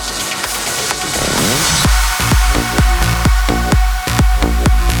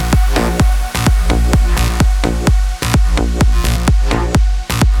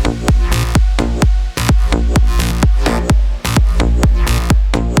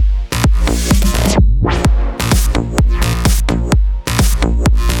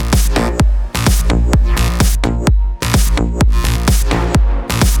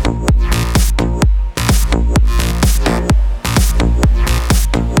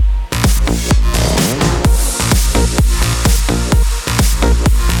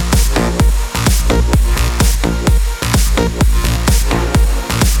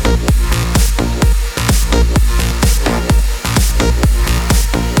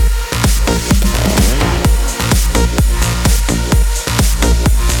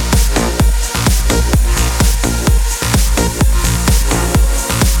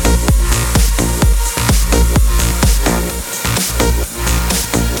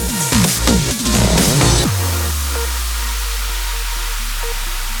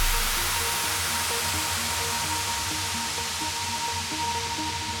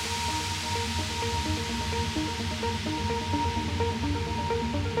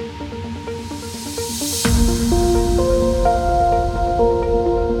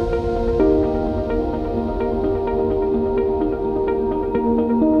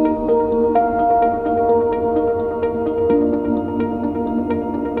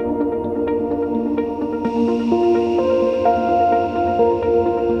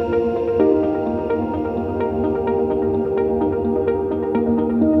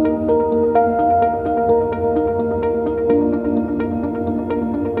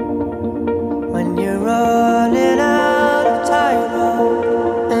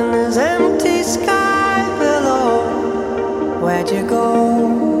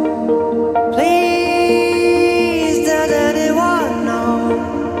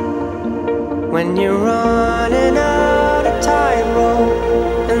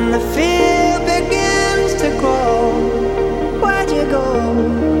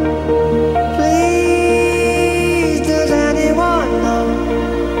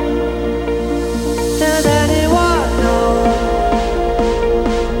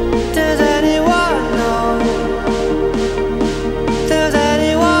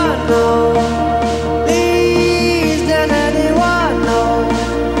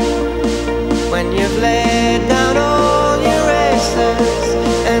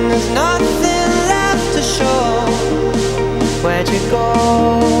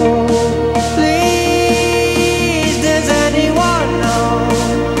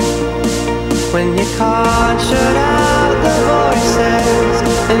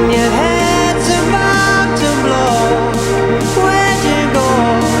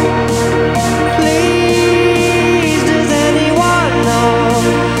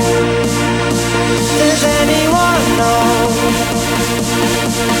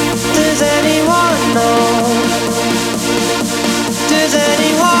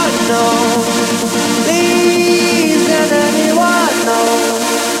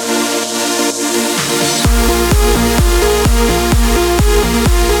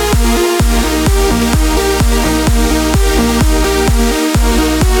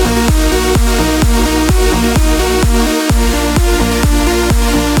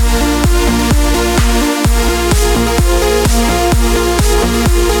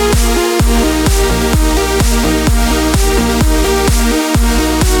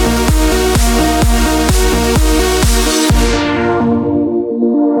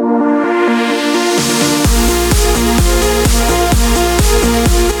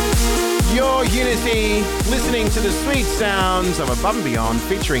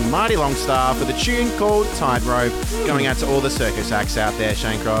 Featuring Mighty Longstar for the tune called Tightrope. Going out to all the circus acts out there,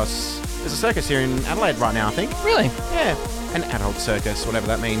 Shane Cross. There's a circus here in Adelaide right now, I think. Really? Yeah, an adult circus, whatever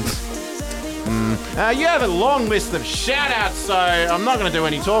that means. You have a long list of shout-outs, so I'm not going to do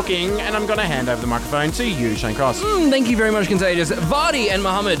any talking, and I'm going to hand over the microphone to you, Shane Cross. Thank you very much, Contagious. Vardy and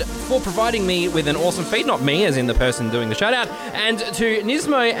Mohammed for providing me with an awesome feed, not me, as in the person doing the shout-out, and to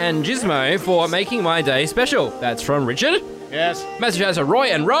Nismo and Gizmo for making my day special. That's from Richard. Yes. Message out to Roy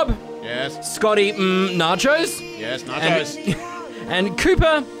and Rob. Yes. Scotty, nachos. Yes, nachos. And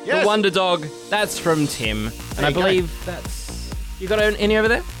Cooper, yes. The Wonder Dog. That's from Tim. And I believe that's... You got any over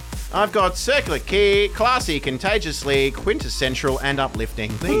there? I've got Circular Key, Classy, Contagiously, Quintessential, and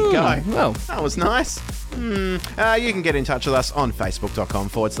Uplifting. There you go. Well, that was nice. You can get in touch with us on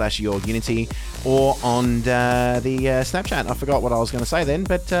facebook.com/YourUnity or on the Snapchat. I forgot what I was going to say then,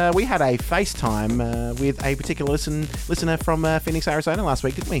 but we had a FaceTime with a particular listener from Phoenix, Arizona last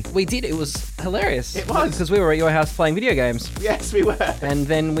week, didn't we? We did. It was hilarious. It was. Because we were at your house playing video games. Yes, we were. And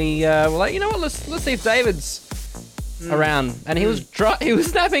then we were like, you know what, let's see if David's around. And he was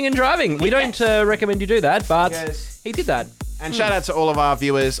snapping and driving. We don't recommend you do that, but he did that. And shout out to all of our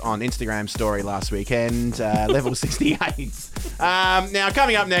viewers on Instagram story last weekend, level 68. Now,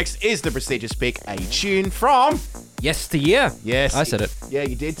 coming up next is the prestigious pick, a tune from... Yesteryear. Yes. I said it. Yeah,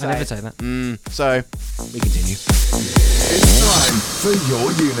 you did say I never it. say that. So, we continue. It's time for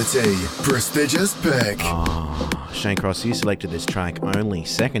your Unity prestigious pick. Shane Cross, you selected this track only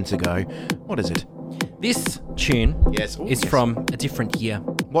seconds ago. What is it? This tune is from a different year.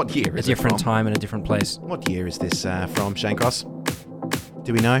 What year is a different it from? time and a different place. What year is this from, Shane Cross?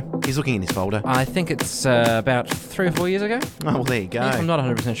 Do we know? He's looking in his folder. I think it's about 3 or 4 years ago. Oh, well, there you go. I'm not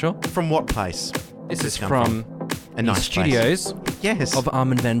 100% sure. From what place? This is come from a the nice studios Yes. of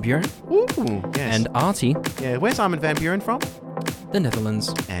Armin van Buren Ooh, yes. and Artie, yeah, where's Armin van Buren from? the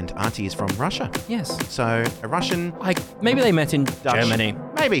Netherlands. And Artie is from Russia. Yes. So a Russian... Maybe they met in Dutch. Germany.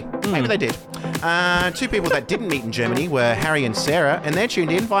 Maybe they did. Two people that didn't meet in Germany were Harry and Sarah, and they're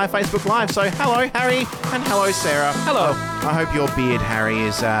tuned in via Facebook Live. So hello, Harry, and hello, Sarah. Hello. I hope your beard, Harry,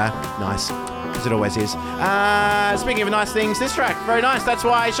 is nice, as it always is. Speaking of nice things, this track, very nice. That's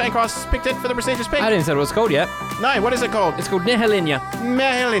why Shane Cross picked it for the prestigious pick. I didn't say what it's called yet. No, what is it called? It's called Nehelinya.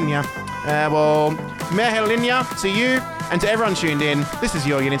 Mehelinya. Well, Mehelinya to you and to everyone tuned in. This is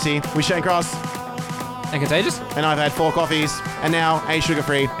Your Unity with Shane Cross. And Contagious. And I've had 4 coffees and now a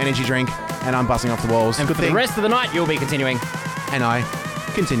sugar-free energy drink, and I'm busting off the walls. And for the rest of the night, you'll be continuing. And I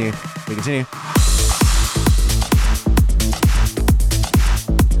continue. We continue.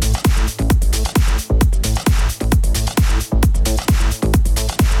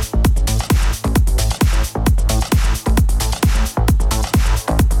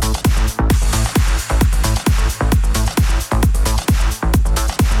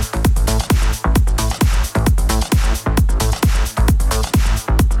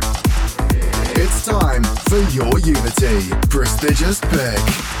 It's time for your Unity prestigious pick.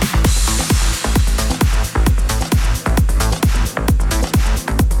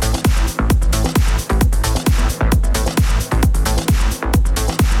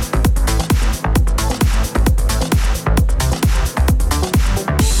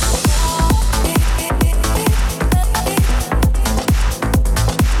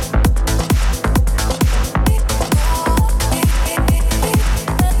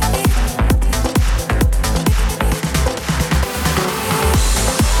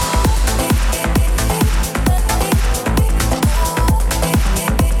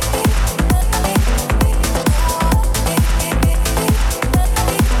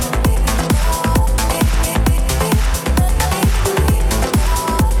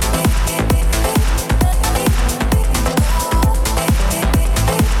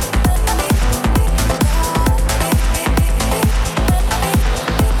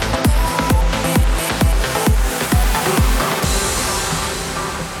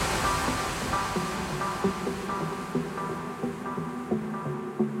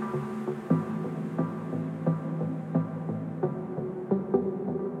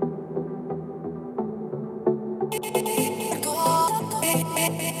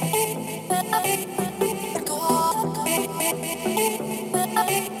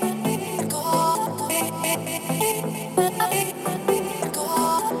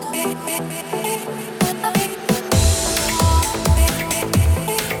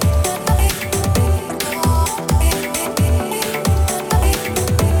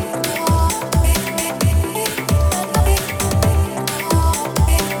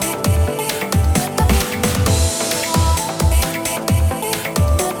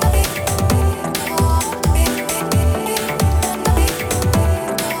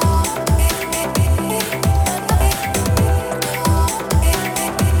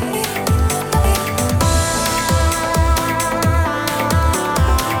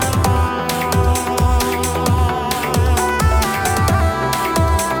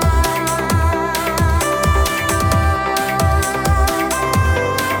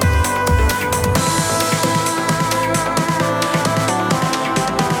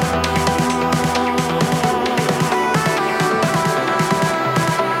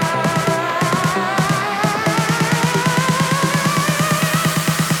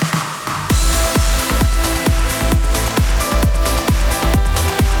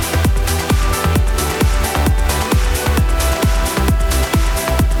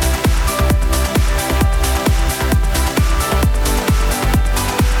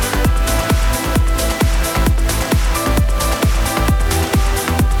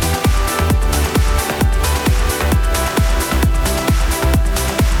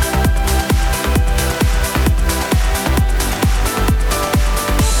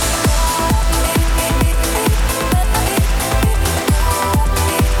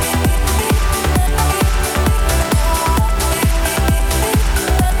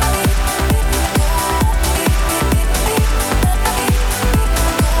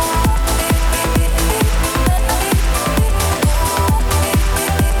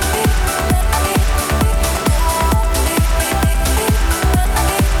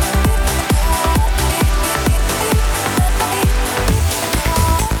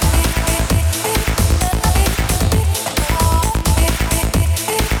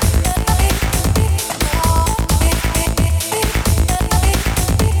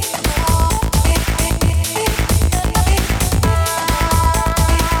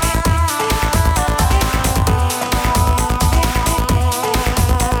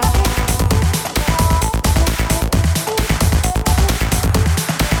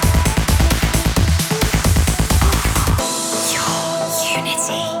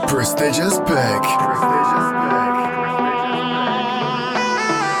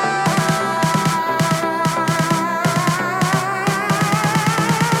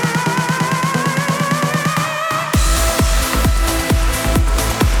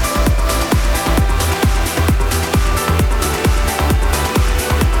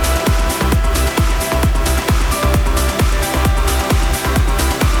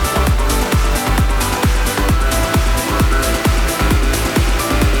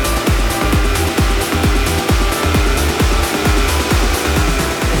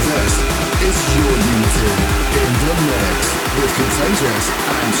 Unity in the mix with Contagious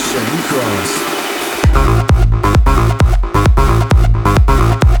and Shane Cross.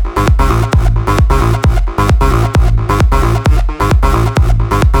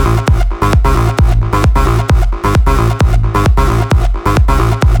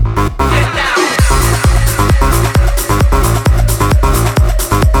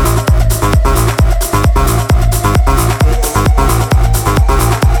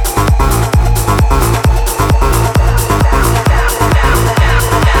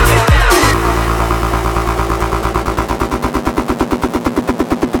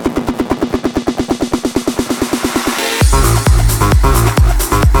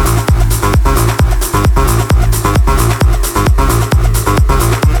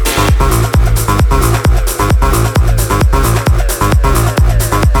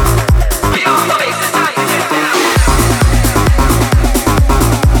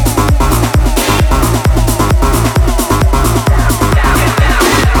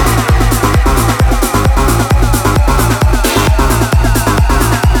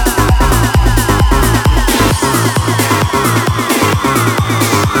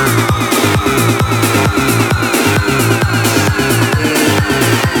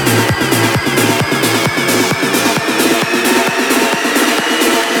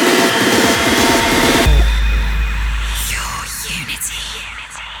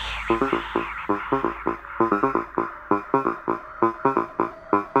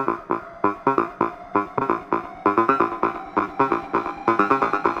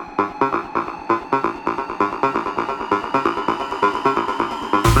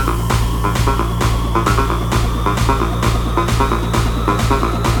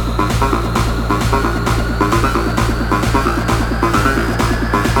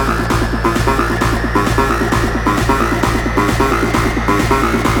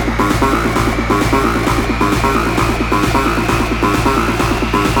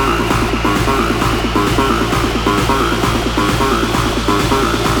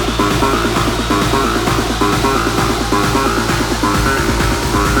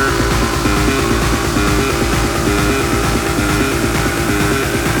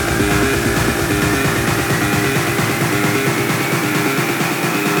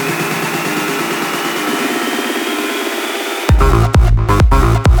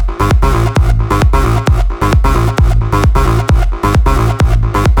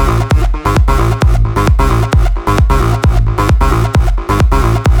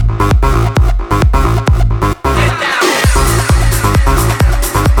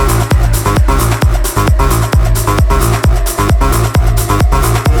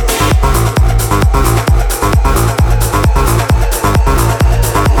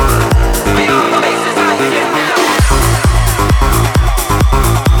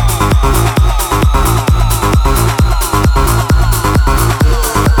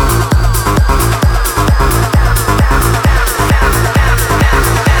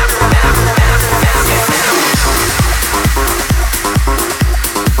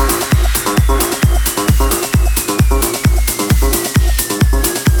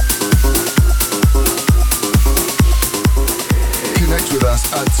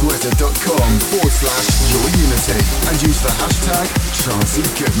 twitter.com/YourUnity and use the hashtag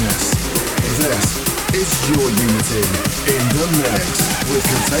TrancyGoodness. This is Your Unity in the mix with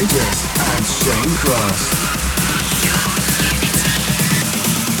Contagious and Shane Cross.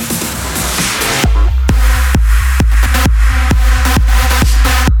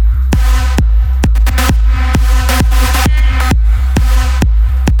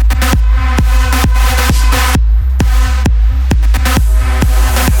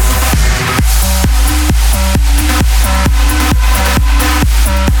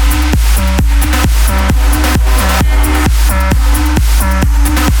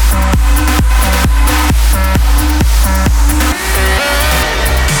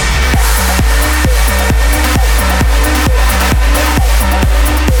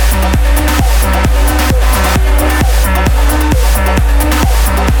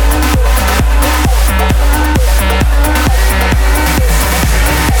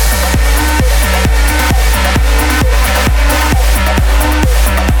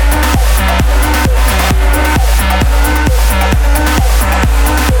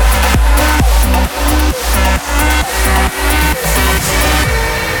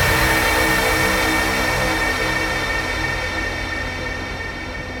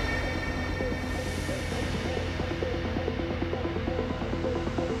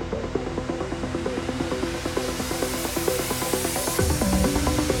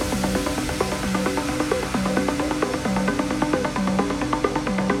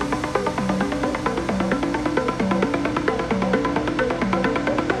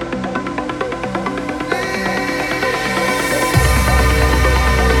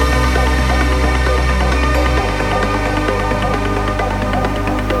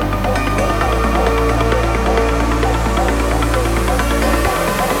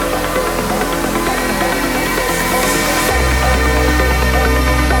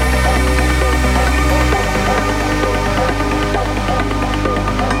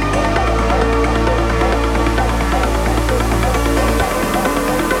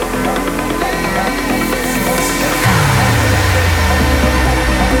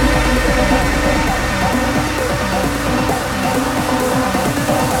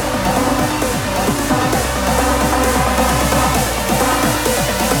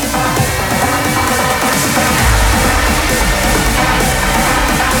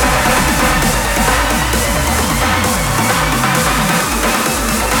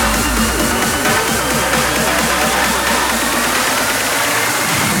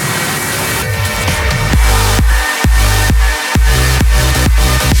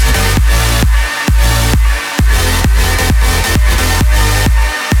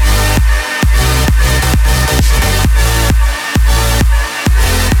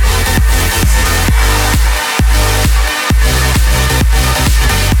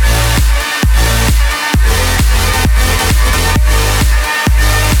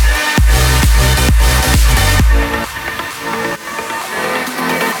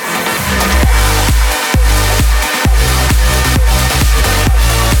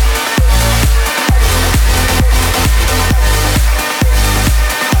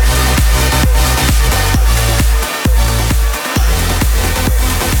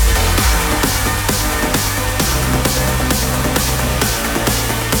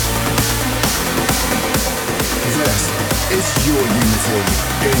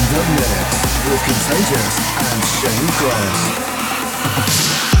 with Contagious and Shane Cross.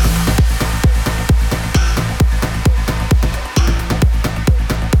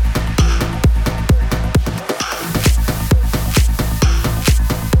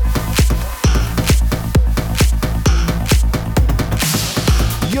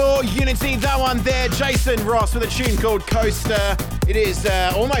 Unity, that one there, Jason Ross with a tune called Coaster. It is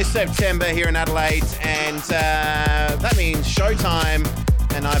almost September here in Adelaide, and that means showtime.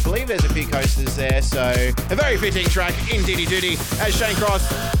 And I believe there's a few coasters there, so a very fitting track in Diddy Doody as Shane Cross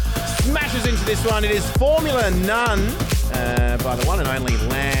smashes into this one. It is Formula None by the one and only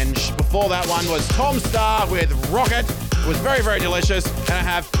Lange. Before that one was Tom Starr with Rocket. It was very, very delicious, and I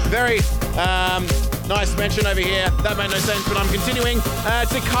have very nice mention over here. That made no sense, but I'm continuing.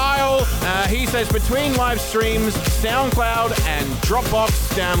 To Kyle, he says, between live streams, SoundCloud and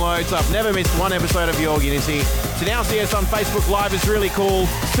Dropbox downloads, I've never missed one episode of Your Unity. To now see us on Facebook Live is really cool.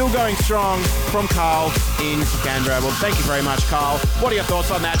 Still going strong from Carl in Canberra. Well, thank you very much, Carl. What are your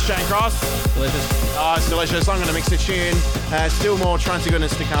thoughts on that, Shane Cross? Delicious. Oh, it's delicious. I'm going to mix the tune. Still more Trunty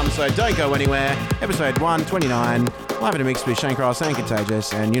goodness to come, so don't go anywhere. Episode 129, live in a mix with Shane Cross and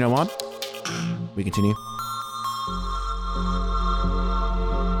Contagious. And you know what? We continue.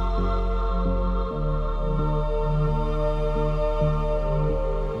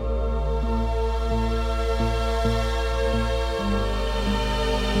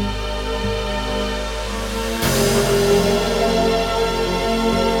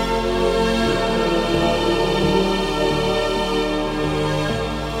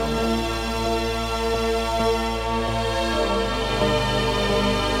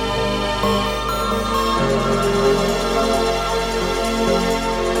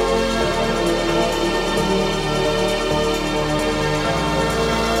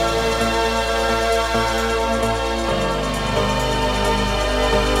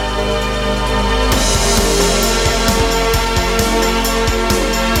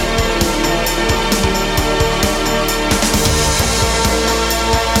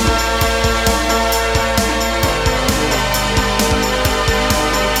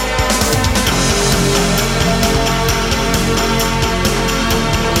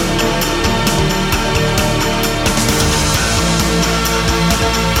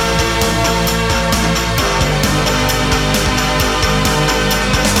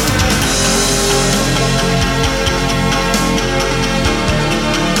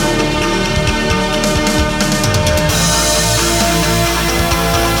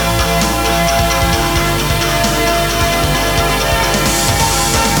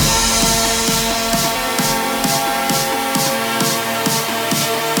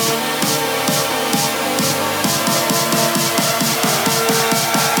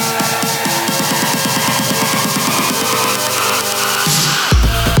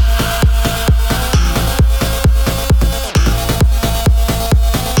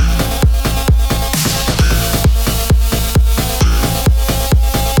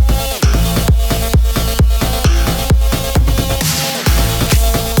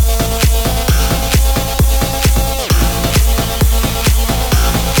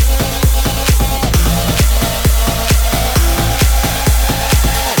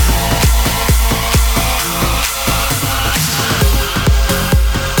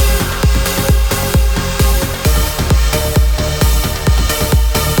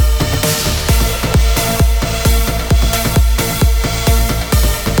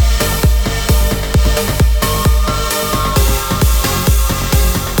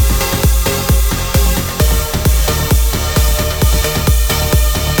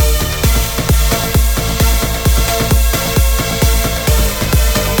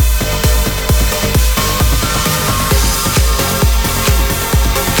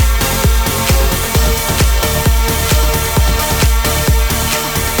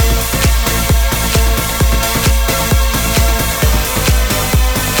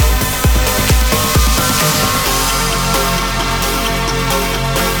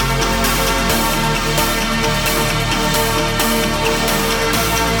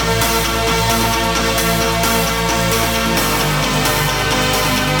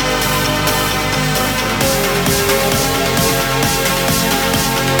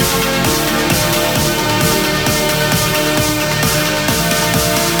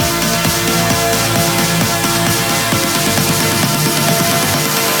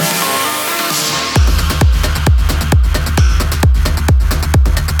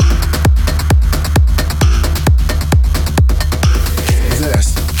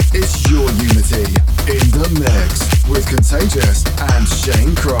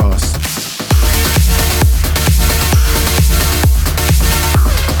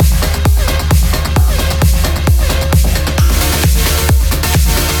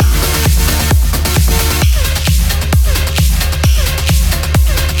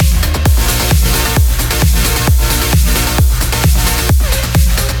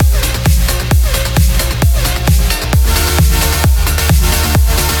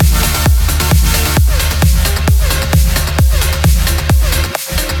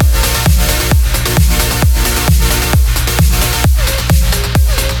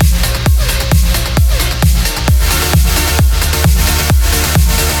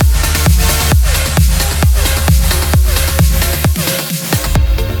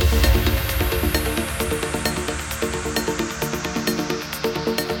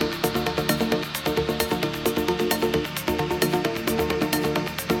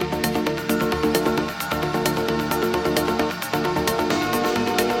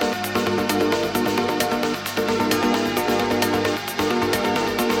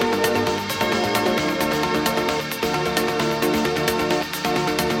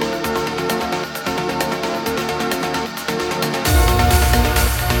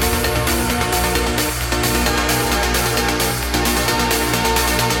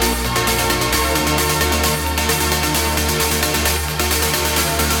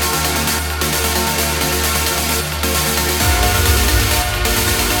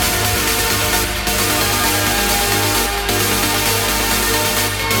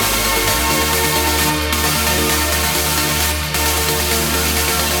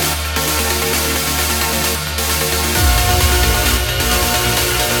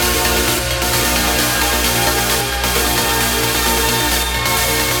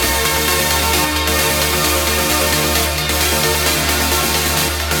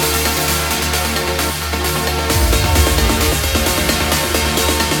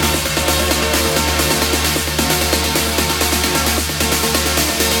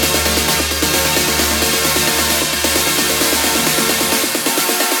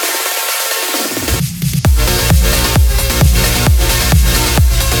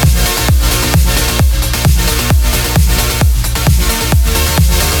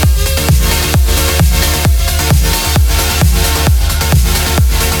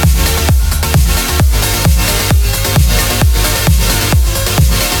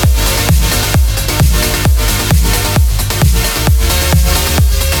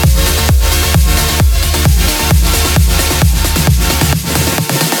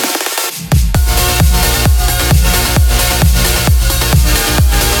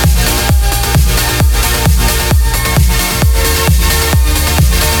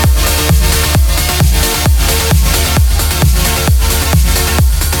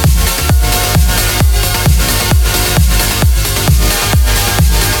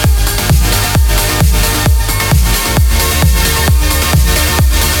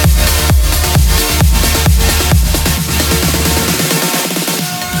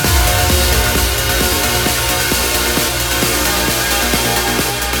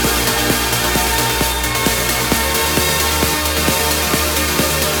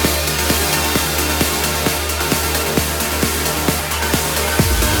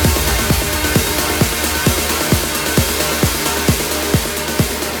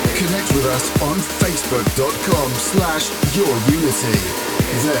 facebook.com/yourunity.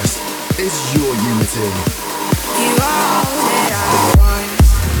 This is Your Unity. You are all that I want.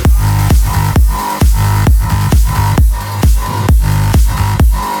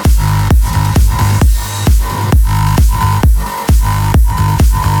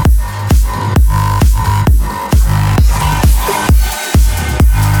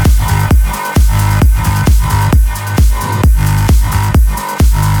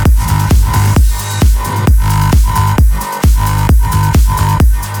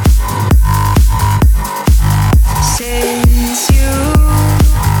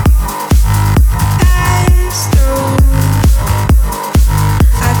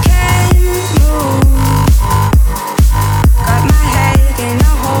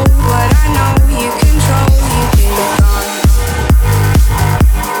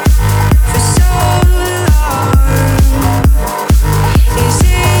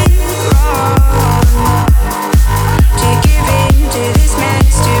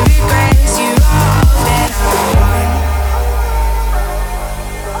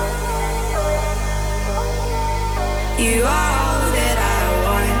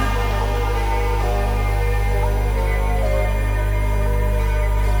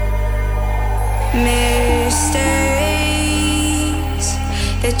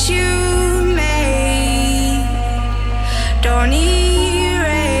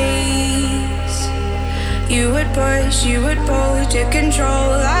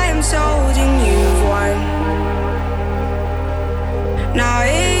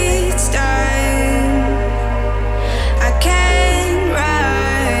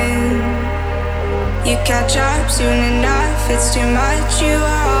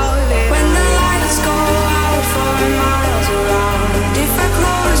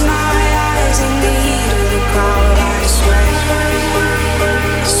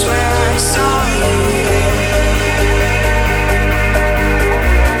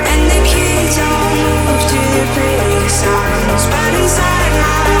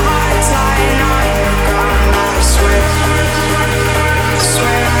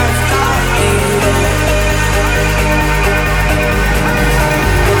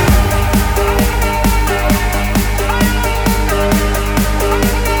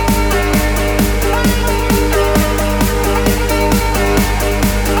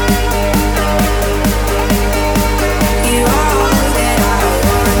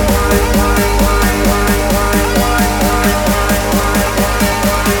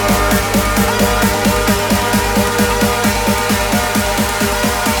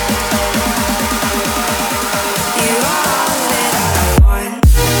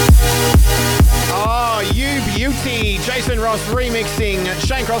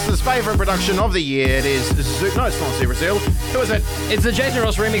 Favourite production of the year. It is no, it's not Super Seal. Who is it? It's the Jason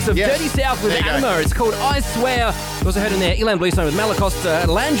Ross remix of Dirty South with Hahmo. It's called I Swear. We also heard in there Ilan Bluestone with Malacosta,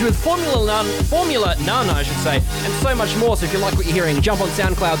 Lange with Formula None, I should say, and so much more. So if you like what you're hearing, jump on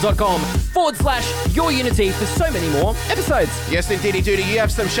soundcloud.com/yourunity for so many more episodes. Yes, indeedy doody. You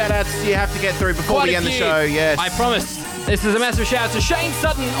have some shout outs you have to get through before we end the show. Yes. I promise. This is a massive shout out to Shane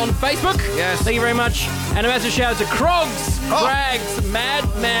Sutton on Facebook. Yes. Thank you very much. And a massive shout out to Krogs, Crags,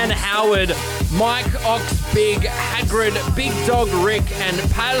 Madman Howard, Mike Ox Big, Hagrid, Big Dog Rick, and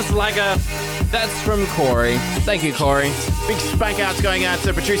Paz Lager. That's from Corey. Thank you, Corey. Big spank outs going out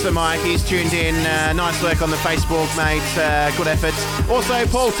to producer Mike. He's tuned in. Nice work on the Facebook, mate. Good effort. Also,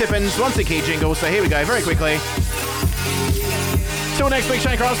 Paul Tippins wants a key jingle. So here we go, very quickly. Till next week,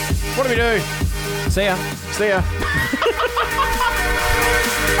 Shane Cross. What do we do? See ya. See ya.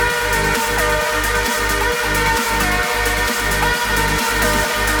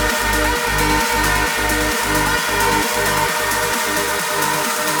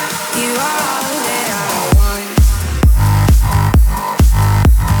 You are all that I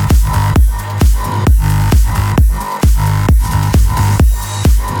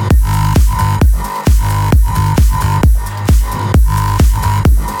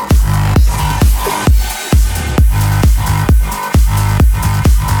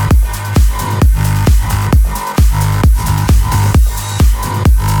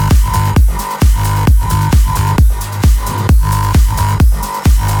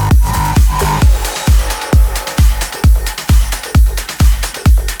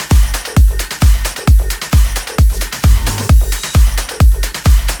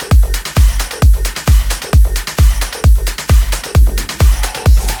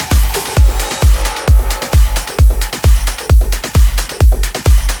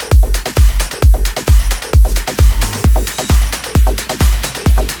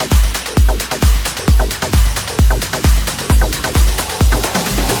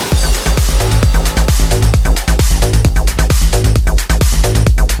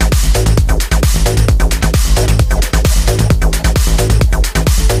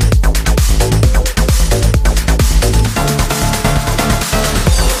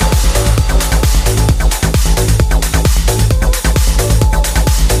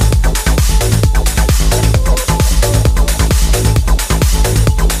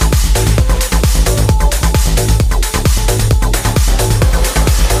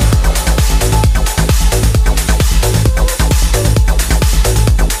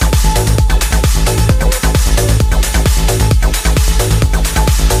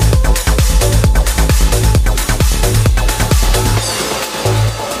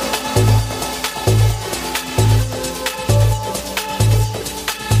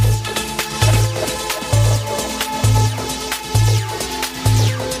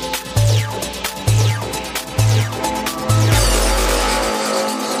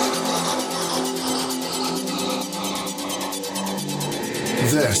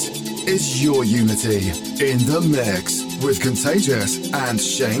This is Your Unity in the Mix with Contagious and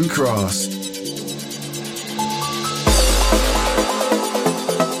Shane Cross.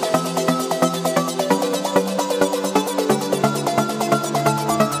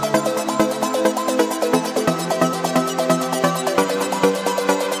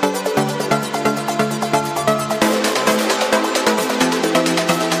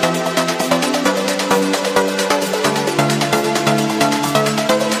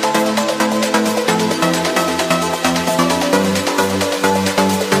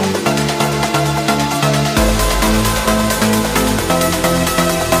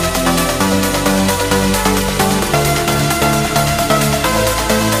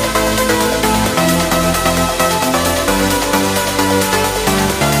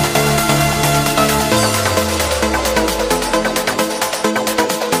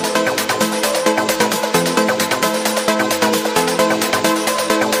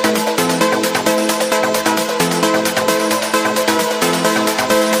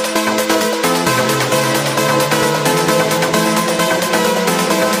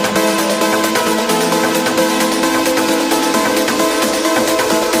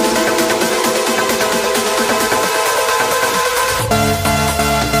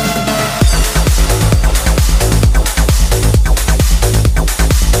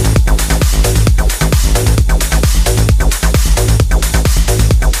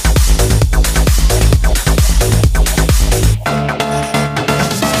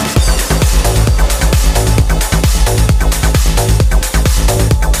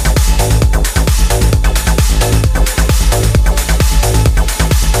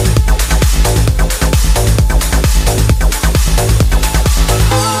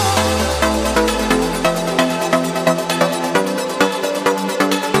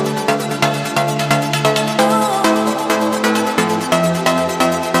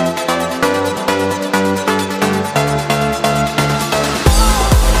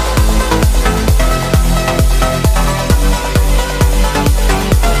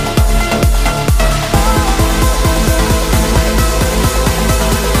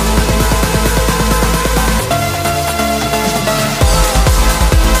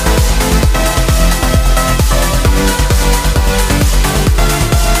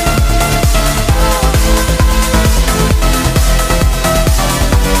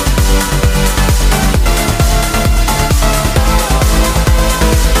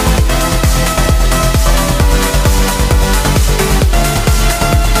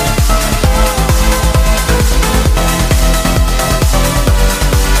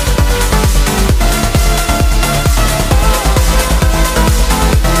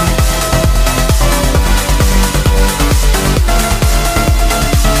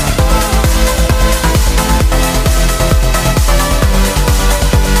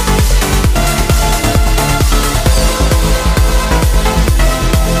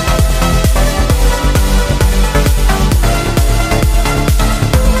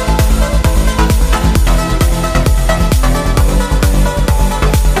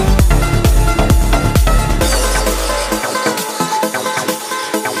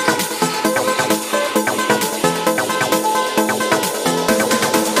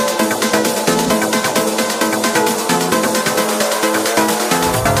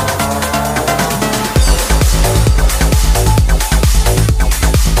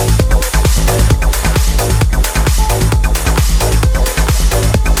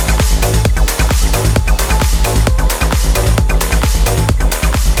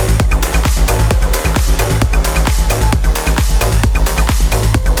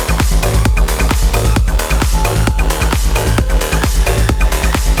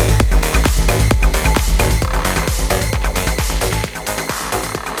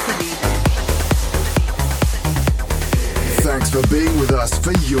 for being with us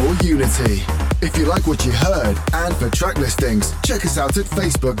for Your Unity. If you like what you heard and for track listings, check us out at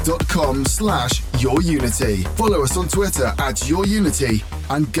facebook.com/YourUnity. Follow us on Twitter @YourUnity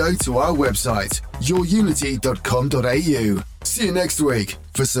and go to our website, yourunity.com.au. See you next week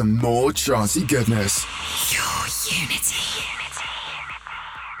for some more trancey goodness.